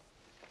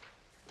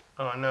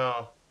 Oh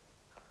no,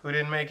 who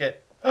didn't make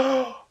it?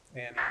 Oh,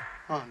 Annie.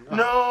 Oh, no.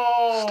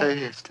 No. Stay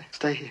here.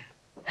 Stay here.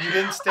 You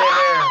didn't stay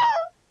there.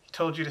 He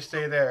told you to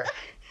stay there.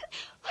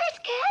 Where's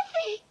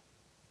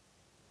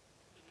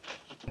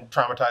Kathy?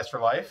 Traumatized for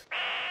life.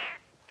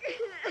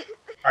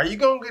 Are you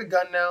gonna get a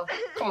gun now?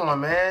 Come on,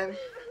 man.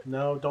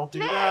 No, don't do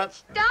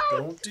that.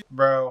 Don't.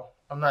 Bro,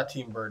 I'm not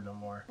Team Bird no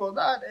more. Well,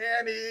 not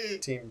Annie.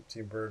 Team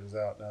Bird is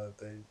out now that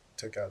they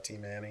took out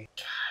Team Annie.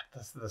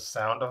 God, the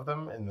sound of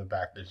them in the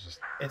back is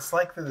just—it's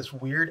like this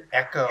weird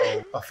echo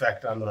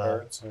effect on the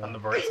birds, on the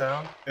bird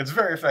sound. It's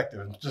very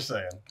effective. Just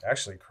saying.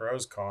 Actually,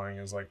 Crow's cawing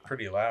is like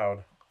pretty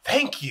loud.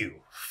 Thank you.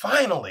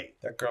 Finally.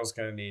 That girl's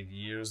gonna need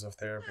years of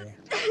therapy.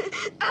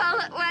 All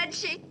at once,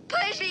 she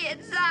pushed me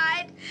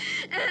inside,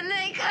 and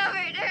they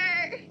covered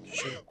her. She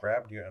should have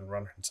grabbed you and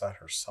run inside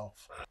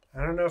herself.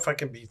 I don't know if I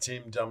can be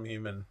team dumb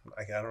human.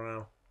 Like, I don't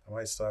know. I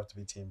might still have to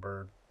be team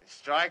bird.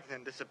 Strike,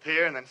 then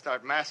disappear, and then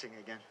start massing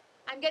again.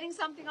 I'm getting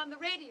something on the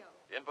radio.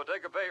 In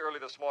Bodega Bay early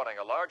this morning,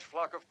 a large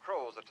flock of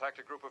crows attacked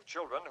a group of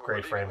children who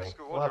Great were leaving framing.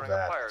 school Love during a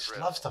that. fire Just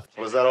drill. love stuff.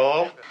 Was that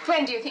all?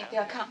 When do you think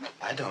they'll come?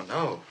 I don't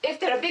know. If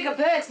there are bigger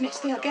birds,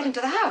 Mitch, they'll get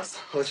into the house.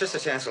 Well, it's just a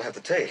chance we'll have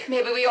to take.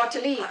 Maybe we ought to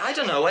leave. I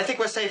don't know. I think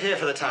we're safe here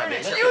for the time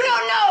being. You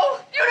don't know!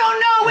 You don't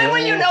know! When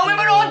will you know? We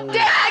were all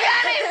dead!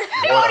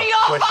 Only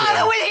your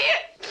father will hear!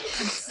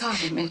 I'm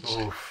sorry, Mitch.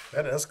 Oof,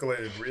 that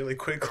escalated really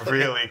quickly.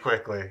 Really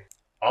quickly.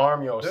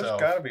 Arm yourself.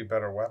 There's got to be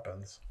better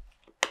weapons.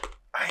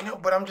 I know,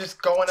 but I'm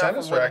just going out.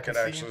 Tennis racket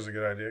actually is a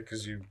good idea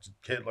because you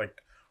hit like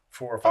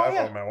 4 or 5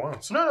 of them at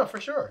once. No,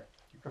 for sure.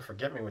 You can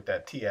forget me with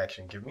that T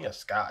action. Give me a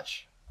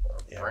scotch.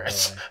 Yeah, really.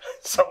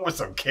 Something with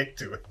some kick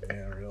to it.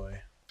 Yeah, really.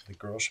 The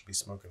girl should be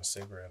smoking a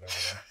cigarette over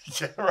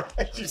there. Yeah,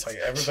 right. It's like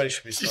everybody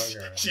should be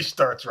smoking. She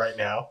starts right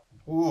now.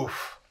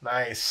 Oof,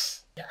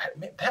 nice. Yeah,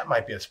 that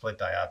might be a split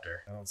diopter.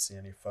 I don't see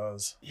any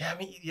fuzz. Yeah,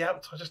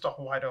 it's just all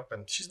wide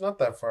open. She's not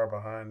that far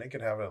behind. They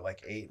could have it at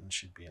like 8 and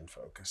she'd be in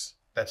focus.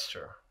 That's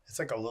true. It's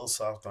like a little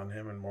soft on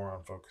him and more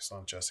on focus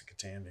on Jessica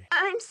Tandy.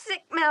 I'm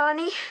sick,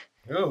 Melanie.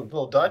 Ooh,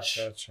 little Dutch.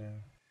 Dutch, yeah.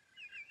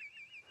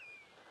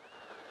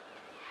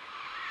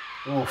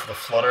 Oof, the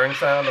fluttering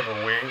sound of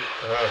a wing.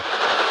 Ugh.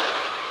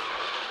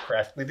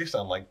 Practically do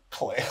sound like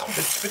play.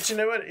 But you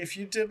know what? If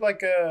you did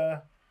like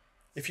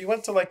if you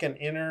went to like an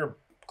inner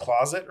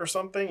closet or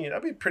something,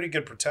 that'd be pretty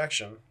good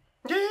protection.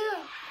 Yeah.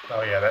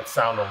 Oh yeah, that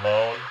sound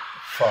alone,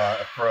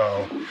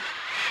 bro.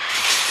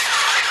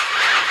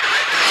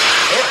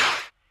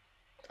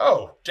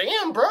 Oh,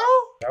 damn, bro.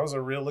 That was a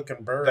real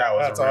looking bird.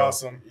 That's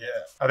awesome. Yeah.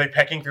 Are they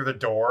pecking through the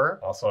door?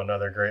 Also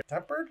another great.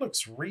 That bird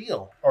looks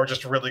real. Or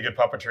just really good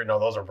puppetry. No,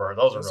 those are birds.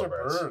 Those are real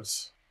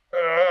birds.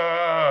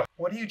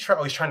 What are you trying?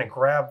 Oh, he's trying to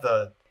grab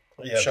the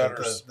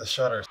shutters. The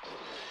shutters.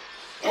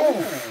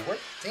 Oh,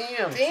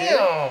 damn.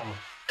 Damn.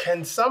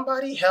 Can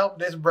somebody help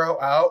this bro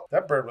out?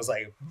 That bird was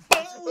like,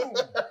 boom.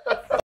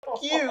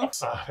 You.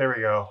 There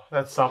we go.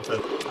 That's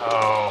something.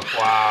 Oh,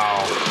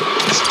 wow.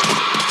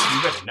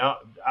 You better know.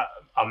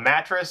 A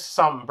mattress,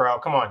 something, bro.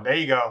 Come on, there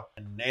you go.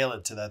 Nail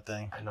it to that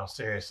thing. I know,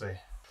 seriously.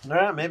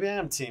 Nah, maybe I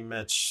am Team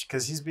Mitch,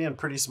 because he's being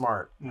pretty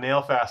smart.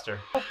 Nail faster.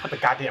 Put the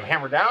goddamn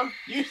hammer down.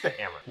 Use the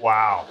hammer.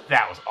 Wow,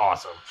 that was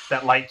awesome.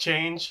 That light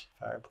change.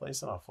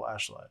 Fireplace and a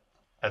flashlight.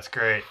 That's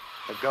great.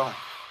 Keep going.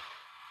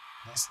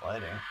 Nice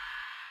lighting.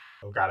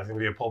 Oh god, it's gonna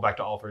be a pullback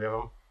to all 3 of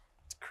them.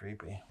 It's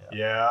creepy.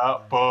 Yeah,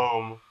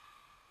 boom.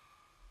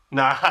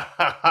 Nice.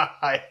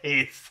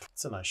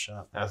 It's a nice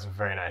shot. That's a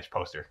very nice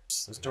poster.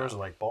 Those doors are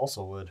like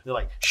balsa wood. They're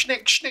like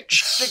schnick, schnick,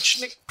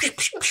 schnick,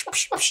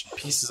 schnick.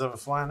 Pieces of it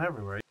flying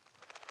everywhere.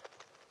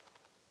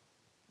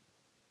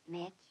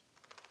 Mitch?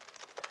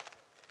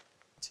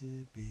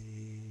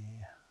 Tippi.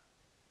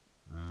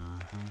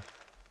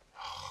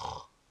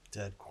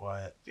 Dead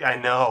quiet. I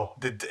know.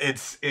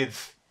 It's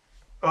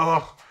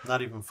oh.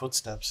 Not even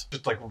footsteps.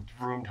 Just like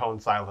room tone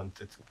silence.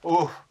 It's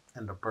ooh.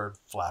 And a bird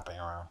flapping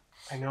around.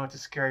 I know it's a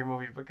scary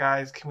movie, but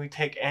guys, can we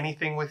take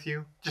anything with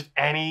you? Just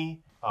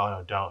any? Oh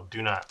no, don't.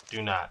 Do not.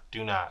 Do not.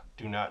 Do not.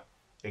 Do not.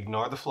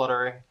 Ignore the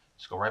fluttering.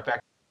 Just go right back.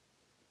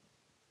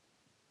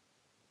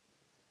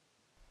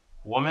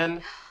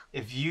 Woman,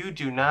 if you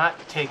do not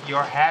take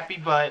your happy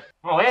butt...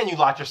 Oh, and you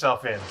locked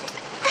yourself in.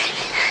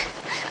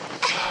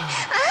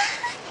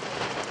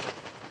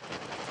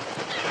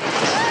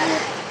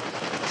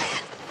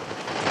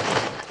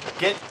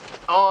 Get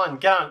on,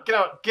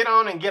 get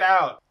on and get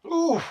out.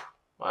 Ooh.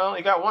 Well,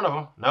 you got one of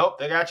them. Nope,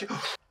 they got you. Oh,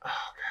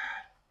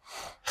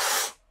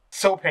 God.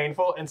 So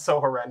painful and so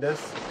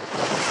horrendous.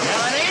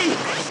 Melanie!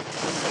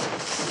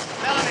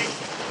 Melanie!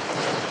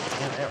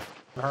 Damn, they're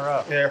f***ing her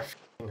up. They're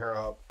f***ing her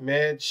up.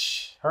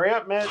 Mitch. Hurry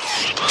up, Mitch.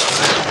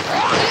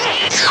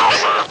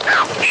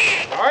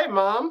 All right,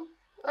 Mom.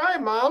 All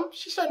right, Mom.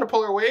 She's starting to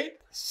pull her weight.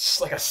 It's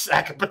just like a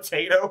sack of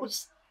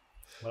potatoes.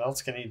 What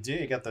else can you do?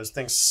 You got those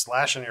things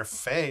slashing your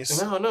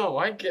face. No,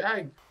 I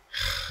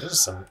Those are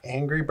some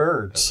angry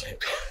birds.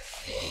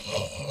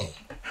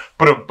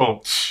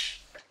 Boom.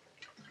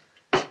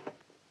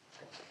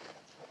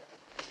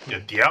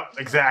 Yep,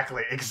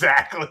 exactly.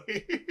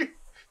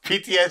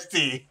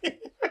 PTSD.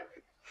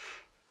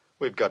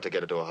 We've got to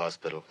get her to a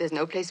hospital. There's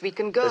no place we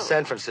can go. There's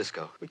San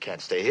Francisco. We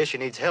can't stay here. She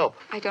needs help.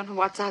 I don't know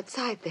what's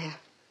outside there.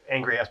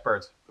 Angry ass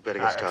birds. We better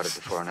get started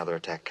before another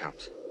attack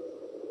comes.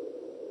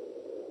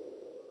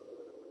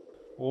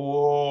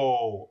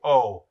 Whoa.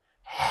 Oh,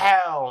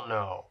 hell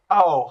no.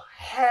 Oh,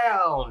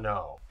 hell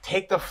no.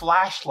 Take the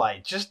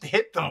flashlight. Just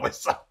hit them with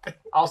something.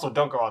 Also,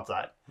 don't go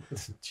outside.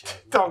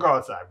 Don't go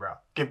outside, bro.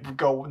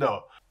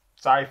 No.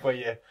 Sorry for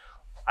you.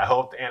 I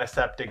hope the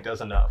antiseptic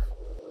does enough.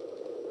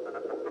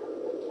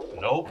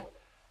 Nope.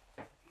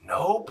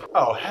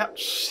 Oh,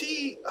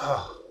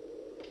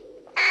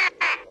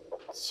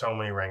 so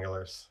many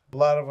wranglers. A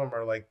lot of them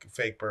are like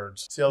fake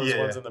birds. See all those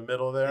ones in the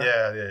middle there?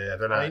 Yeah.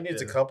 They're not. He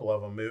needs a couple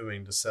of them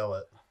moving to sell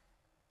it.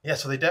 Yeah,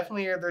 so they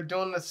definitely they're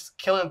doing this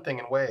killing thing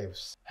in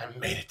waves. And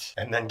made it.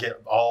 And then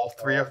get all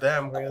three of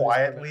them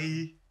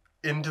quietly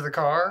into the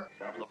car.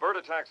 The bird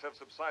attacks have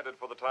subsided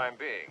for the time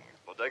being.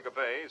 Bodega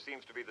Bay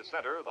seems to be the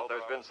center, though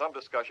there's been some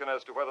discussion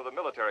as to whether the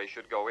military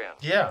should go in.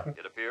 Yeah.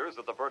 It appears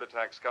that the bird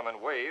attacks come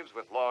in waves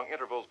with long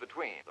intervals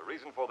between. The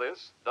reason for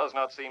this does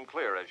not seem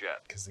clear as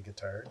yet. Because they get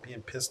tired.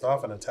 Being pissed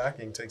off and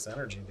attacking takes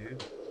energy,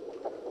 dude.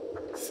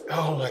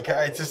 Oh my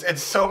god,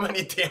 it's so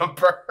many damn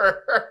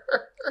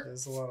birds.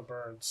 There's a lot of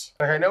birds.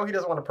 Like, I know he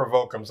doesn't want to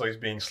provoke him, so he's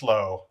being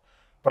slow.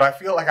 But I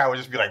feel like I would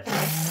just be like...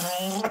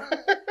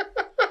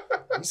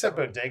 You said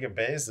Bodega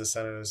Bay is the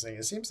center of this thing.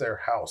 It seems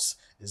their house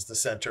is the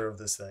center of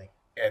this thing.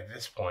 At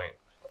this point,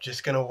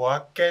 just gonna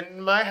walk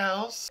in my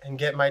house and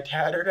get my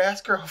tattered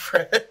ass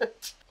girlfriend.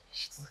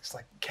 She looks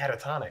like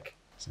catatonic.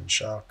 He's in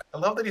shock. I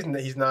love that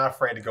he's not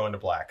afraid to go into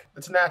black.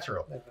 It's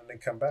natural. And then they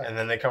come back. And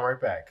then they come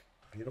right back.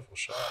 Beautiful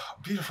shot.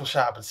 Beautiful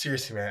shot, but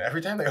seriously, man,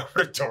 every time they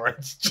open a door,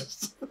 it's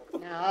just...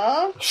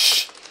 No.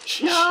 Shh.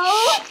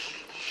 No.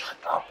 Shut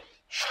up.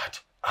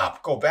 Shut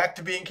up. Go back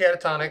to being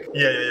catatonic.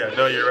 Yeah.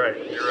 No, you're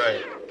right. You're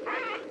right.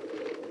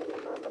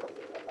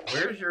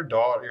 Where's your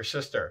daughter, your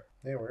sister?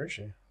 Yeah, where is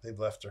she? They've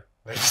left her.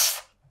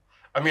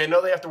 I mean, I know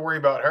they have to worry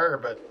about her,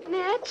 but...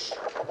 Mitch?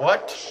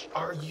 What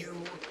are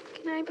you...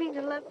 Can I bring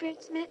the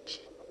lovebirds, Mitch?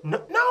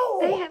 No!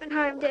 They haven't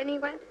harmed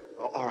anyone.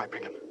 Oh, all right,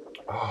 bring them.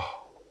 Oh.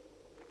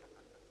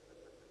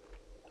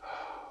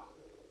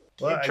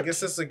 Well, I guess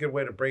this is a good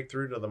way to break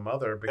through to the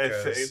mother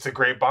because... It's a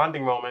great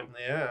bonding moment.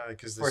 Yeah,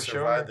 because they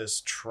survived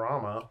this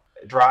trauma.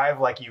 Drive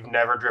like you've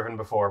never driven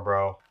before,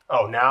 bro.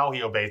 Oh, now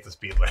he obeys the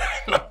speed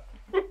limit.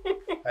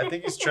 I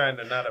think he's trying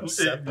to not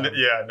upset them.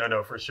 Yeah,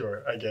 no, for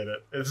sure. I get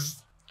it.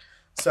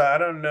 So I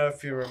don't know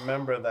if you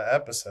remember the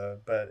episode,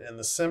 but in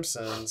The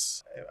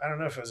Simpsons, I don't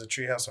know if it was a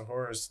Treehouse of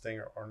Horrors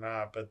thing or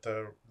not, but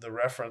the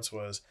reference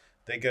was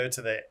they go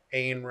to the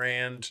Ayn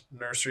Rand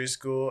nursery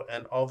school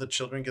and all the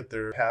children get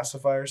their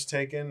pacifiers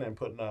taken and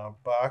put in a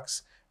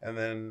box, and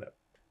then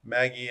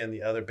Maggie and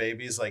the other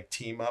babies like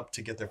team up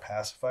to get their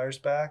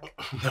pacifiers back.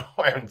 No,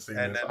 I haven't seen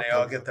And then they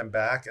all get them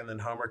back, and then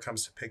Homer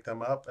comes to pick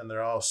them up, and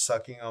they're all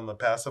sucking on the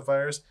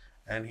pacifiers,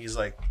 and he's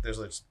like,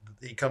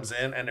 he comes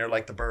in, and they're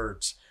like the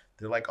birds.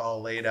 They're like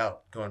all laid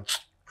out, going,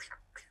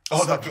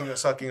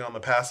 sucking on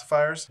the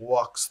pacifiers.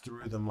 Walks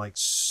through them like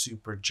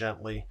super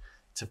gently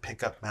to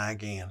pick up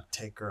Maggie and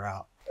take her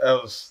out.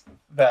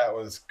 That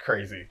was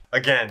crazy.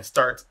 Again,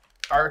 starts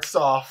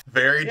off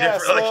very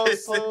different.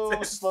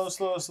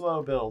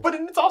 Slow build. But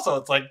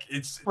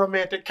it's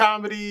romantic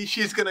comedy.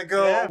 She's gonna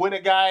go win a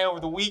guy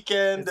over the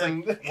weekend.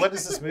 And like, what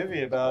is this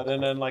movie about?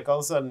 And then like all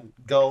of a sudden,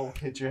 go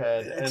hit your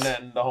head, and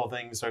then the whole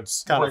thing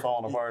starts kind of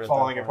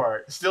falling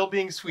apart. Still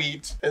being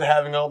sweet and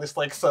having all this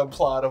like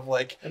subplot of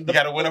like you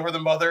gotta win over the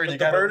mother, and you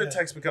gotta. The bird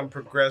attacks become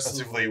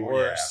progressively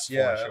worse.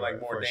 Sure, like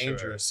more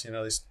dangerous. Sure. You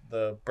know,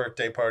 the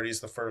birthday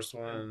party's the first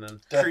one,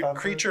 and then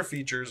creature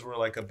features were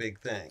like a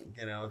big thing.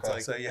 You know, it's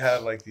like so you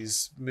have like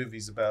these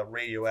movies about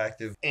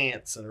radioactive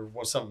ants or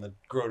something that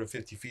grow to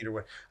 50 feet or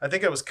what. I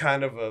think it was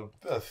kind of a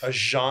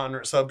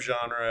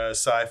subgenre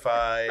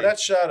sci-fi. That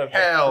shot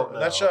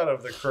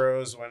of the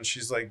crows when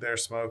she's like there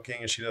smoking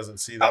and she doesn't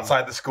see them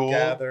outside the school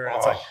gather. And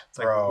it's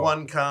like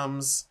one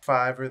comes,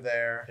 5 are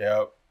there.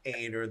 Yep.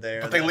 8 are there.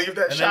 But they leave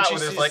that shot where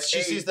there's like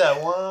she sees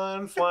that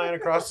one flying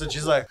across and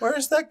she's like,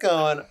 where's that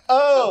going?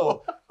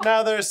 Oh,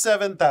 now there's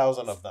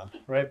 7,000 of them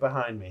right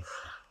behind me.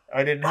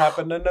 I didn't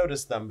happen to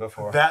notice them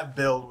before. That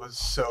build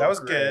was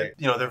great. Good.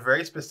 You know, they're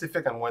very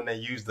specific on when they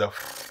use the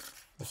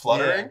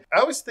fluttering. Yeah.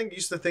 I always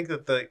used to think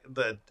that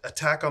the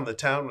attack on the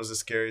town was the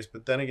scariest,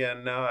 but then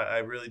again, now I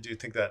really do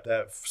think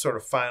that sort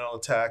of final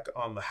attack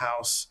on the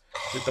house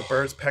with the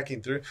birds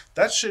pecking through,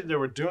 that shit they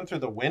were doing through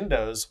the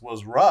windows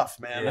was rough,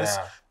 man.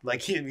 Yeah.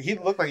 Like he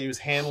looked like he was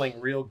handling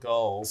real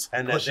gulls,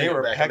 and that Pushing they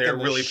were pecking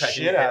really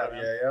pecking shit out of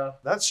him. Yeah.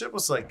 That shit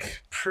was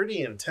like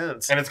pretty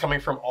intense, and it's coming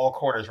from all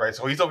corners, right?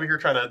 So he's over here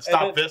trying to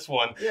stop this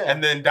one,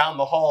 and then down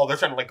the hall they're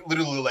trying to like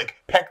literally like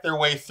peck their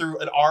way through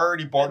an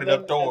already boarded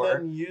up door.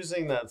 And then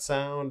using that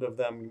sound of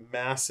them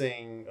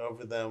massing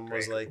over them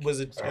was like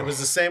it was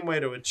the same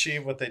way to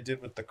achieve what they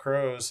did with the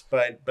crows,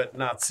 but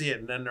not see it,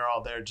 and then they're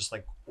all there just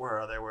like, where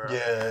are they?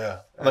 Yeah.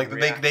 Like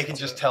they can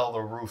just tell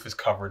the roof is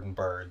covered in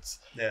birds.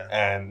 Yeah.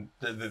 And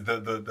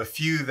the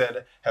few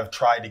that have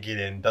tried to get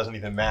in doesn't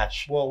even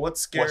match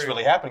what's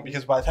really happening,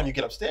 because by the time you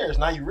get upstairs,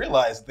 now you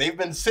realize they've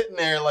been sitting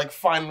there like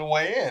finding a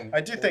way in.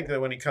 I do think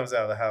that when he comes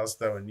out of the house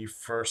though, and you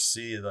first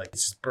see like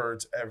just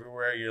birds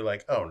everywhere, you're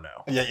like, oh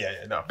no.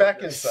 Yeah. No.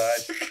 Back inside.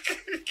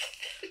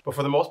 But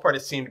for the most part,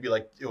 it seemed to be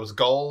like it was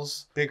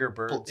gulls, bigger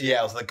birds. Yeah,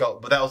 it was the gull.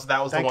 But that was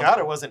Thank the one. Thank God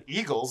it wasn't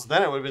eagles.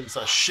 Then it would have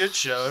been a shit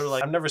show.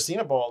 Like I've never seen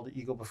a bald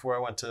eagle before. I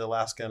went to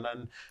Alaska, and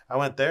then I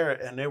went there,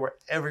 and they were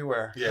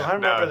everywhere. Yeah, I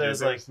remember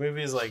there's like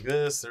movies like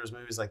this. There's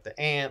movies like The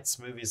Ants,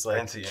 movies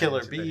like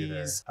Killer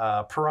Bees,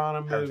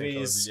 piranha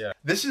movies. Yeah,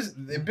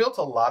 it built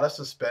a lot of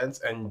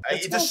suspense, and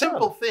it's a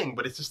simple thing,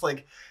 but it's just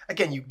like,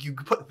 again, you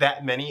put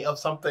that many of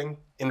something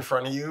in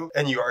front of you,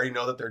 and you already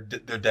know that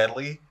they're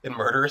deadly and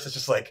murderous. It's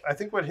just like, I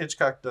think what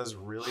Hitchcock does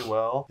really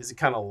well is he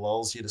kind of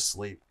lulls you to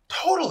sleep.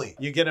 Totally.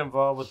 You get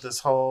involved with this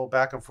whole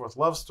back and forth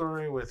love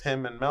story with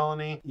him and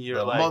Melanie. You're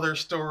the like, mother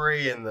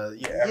story and the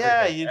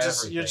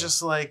you're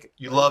just like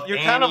you love you're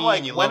Annie kind of like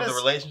and you love the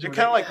relationship. You're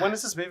kind of like, when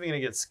is this movie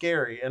gonna get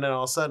scary? And then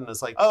all of a sudden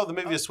it's like, oh, the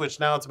movie has switched.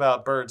 Now it's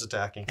about birds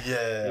attacking.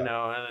 Yeah, you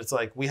know, and it's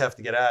like we have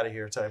to get out of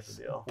here type of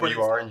deal. But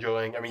you are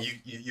enjoying. I mean,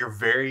 you're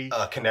very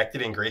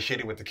connected,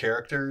 ingratiated with the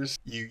characters.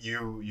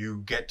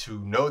 You get to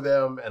know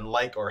them and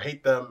like or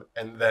hate them,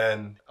 and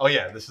then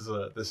this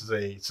is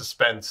a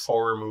suspense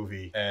horror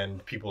movie,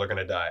 and people are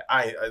gonna die.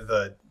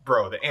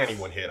 The Annie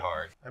one hit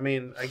hard. I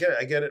mean, I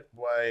get it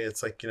why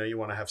it's like, you know, you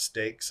want to have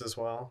stakes as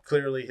well.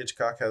 Clearly,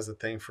 Hitchcock has a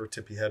thing for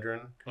Tippi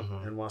Hedren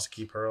and wants to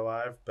keep her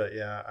alive. But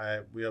yeah,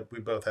 we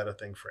both had a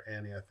thing for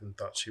Annie. I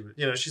thought she was,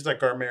 you know, she's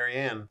like our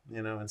Marianne,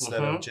 you know,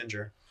 instead of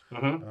Ginger.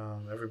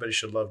 Everybody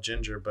should love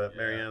Ginger, but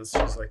Marianne's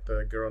just like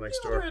the girl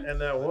next door.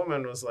 And that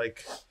woman was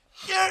like,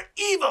 you're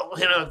evil,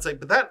 you know. It's like,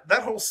 but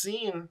that whole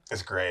scene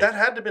is great. That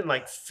had to have been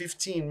like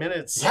 15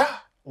 minutes. Yeah.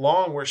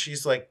 Long, where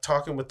she's like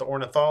talking with the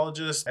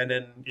ornithologist, and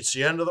then it's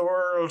the end of the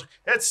world.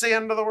 It's the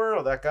end of the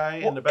world. That guy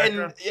in the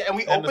background. And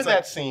we open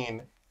that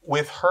scene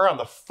with her on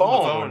the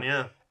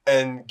phone.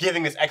 And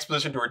giving this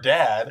exposition to her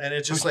dad, and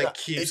it just like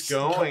keeps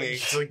going.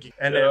 It's like,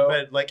 and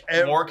but like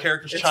more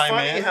characters chime in.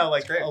 It's funny how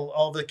like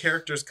all the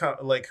characters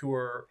like who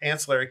are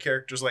ancillary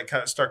characters like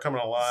kind of start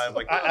coming alive.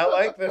 Like I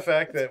like the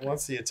fact that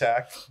once the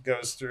attack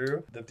goes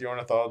through, that the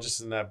ornithologist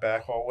is in that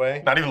back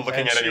hallway, not even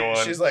looking at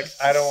anyone. She's like,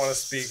 I don't want to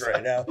speak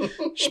right now.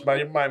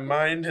 My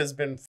mind has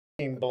been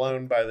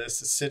blown by this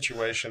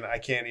situation. I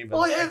can't even.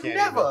 Well, I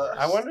never.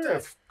 I wonder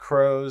if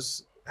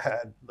crows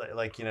had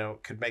like, you know,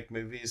 could make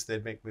movies.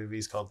 They'd make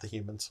movies called The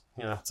Humans.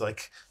 You know, it's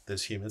like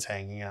there's humans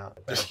hanging out.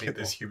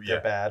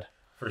 They're bad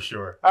for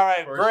sure. All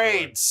right, for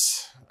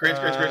grades. Sure.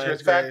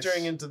 Grades.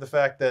 Factoring into the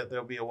fact that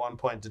there'll be a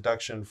 1-point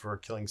deduction for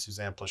killing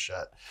Suzanne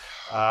Plachette.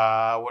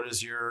 What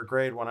is your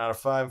grade? 1 out of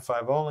 5,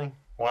 5 only.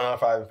 1 out of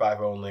 5 and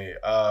 5 only.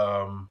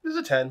 This is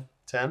a 10.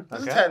 10? This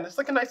is a 10. It's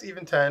like a nice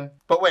even 10.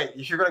 But wait,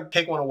 if you're gonna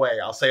take one away,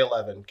 I'll say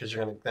 11 because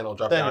then it'll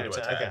drop down to a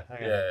 10. Okay.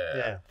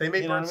 Yeah. They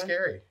made her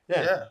scary.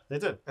 Yeah, they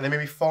did. And they made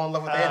me fall in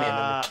love with Annie,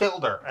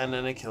 and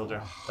then they killed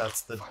her.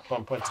 That's the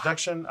 1-point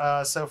deduction.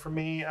 So for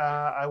me,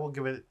 I will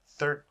give it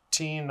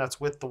 13. That's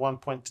with the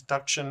 1-point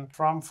deduction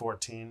from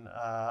 14.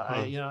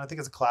 I think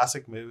it's a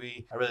classic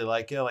movie. I really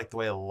like it. I like the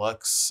way it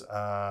looks.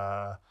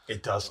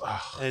 It does.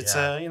 It's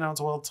it's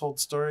a well-told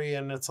story,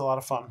 and it's a lot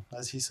of fun,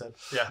 as he said.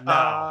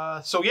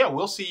 Yeah.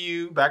 We'll see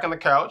you back on the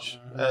couch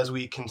as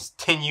we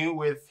continue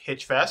with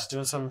HITCH-FEST.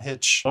 Doing some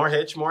Hitch. More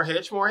Hitch.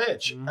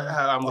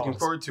 I'm looking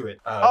forward to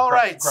it. All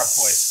right. Gruff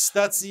voice.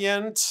 That's the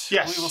end.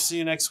 Yes. We will see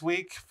you next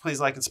week.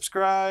 Please like and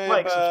subscribe.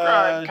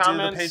 Comments. Do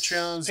the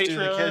Patreons. Do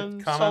the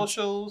kid comments.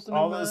 Socials.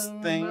 All those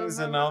things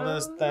and all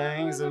those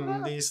things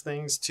and these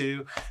things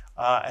too.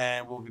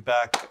 And we'll be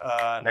back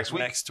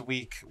next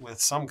week with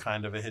some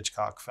kind of a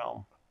Hitchcock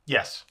film.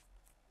 Yes.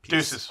 Peace.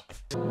 Deuces.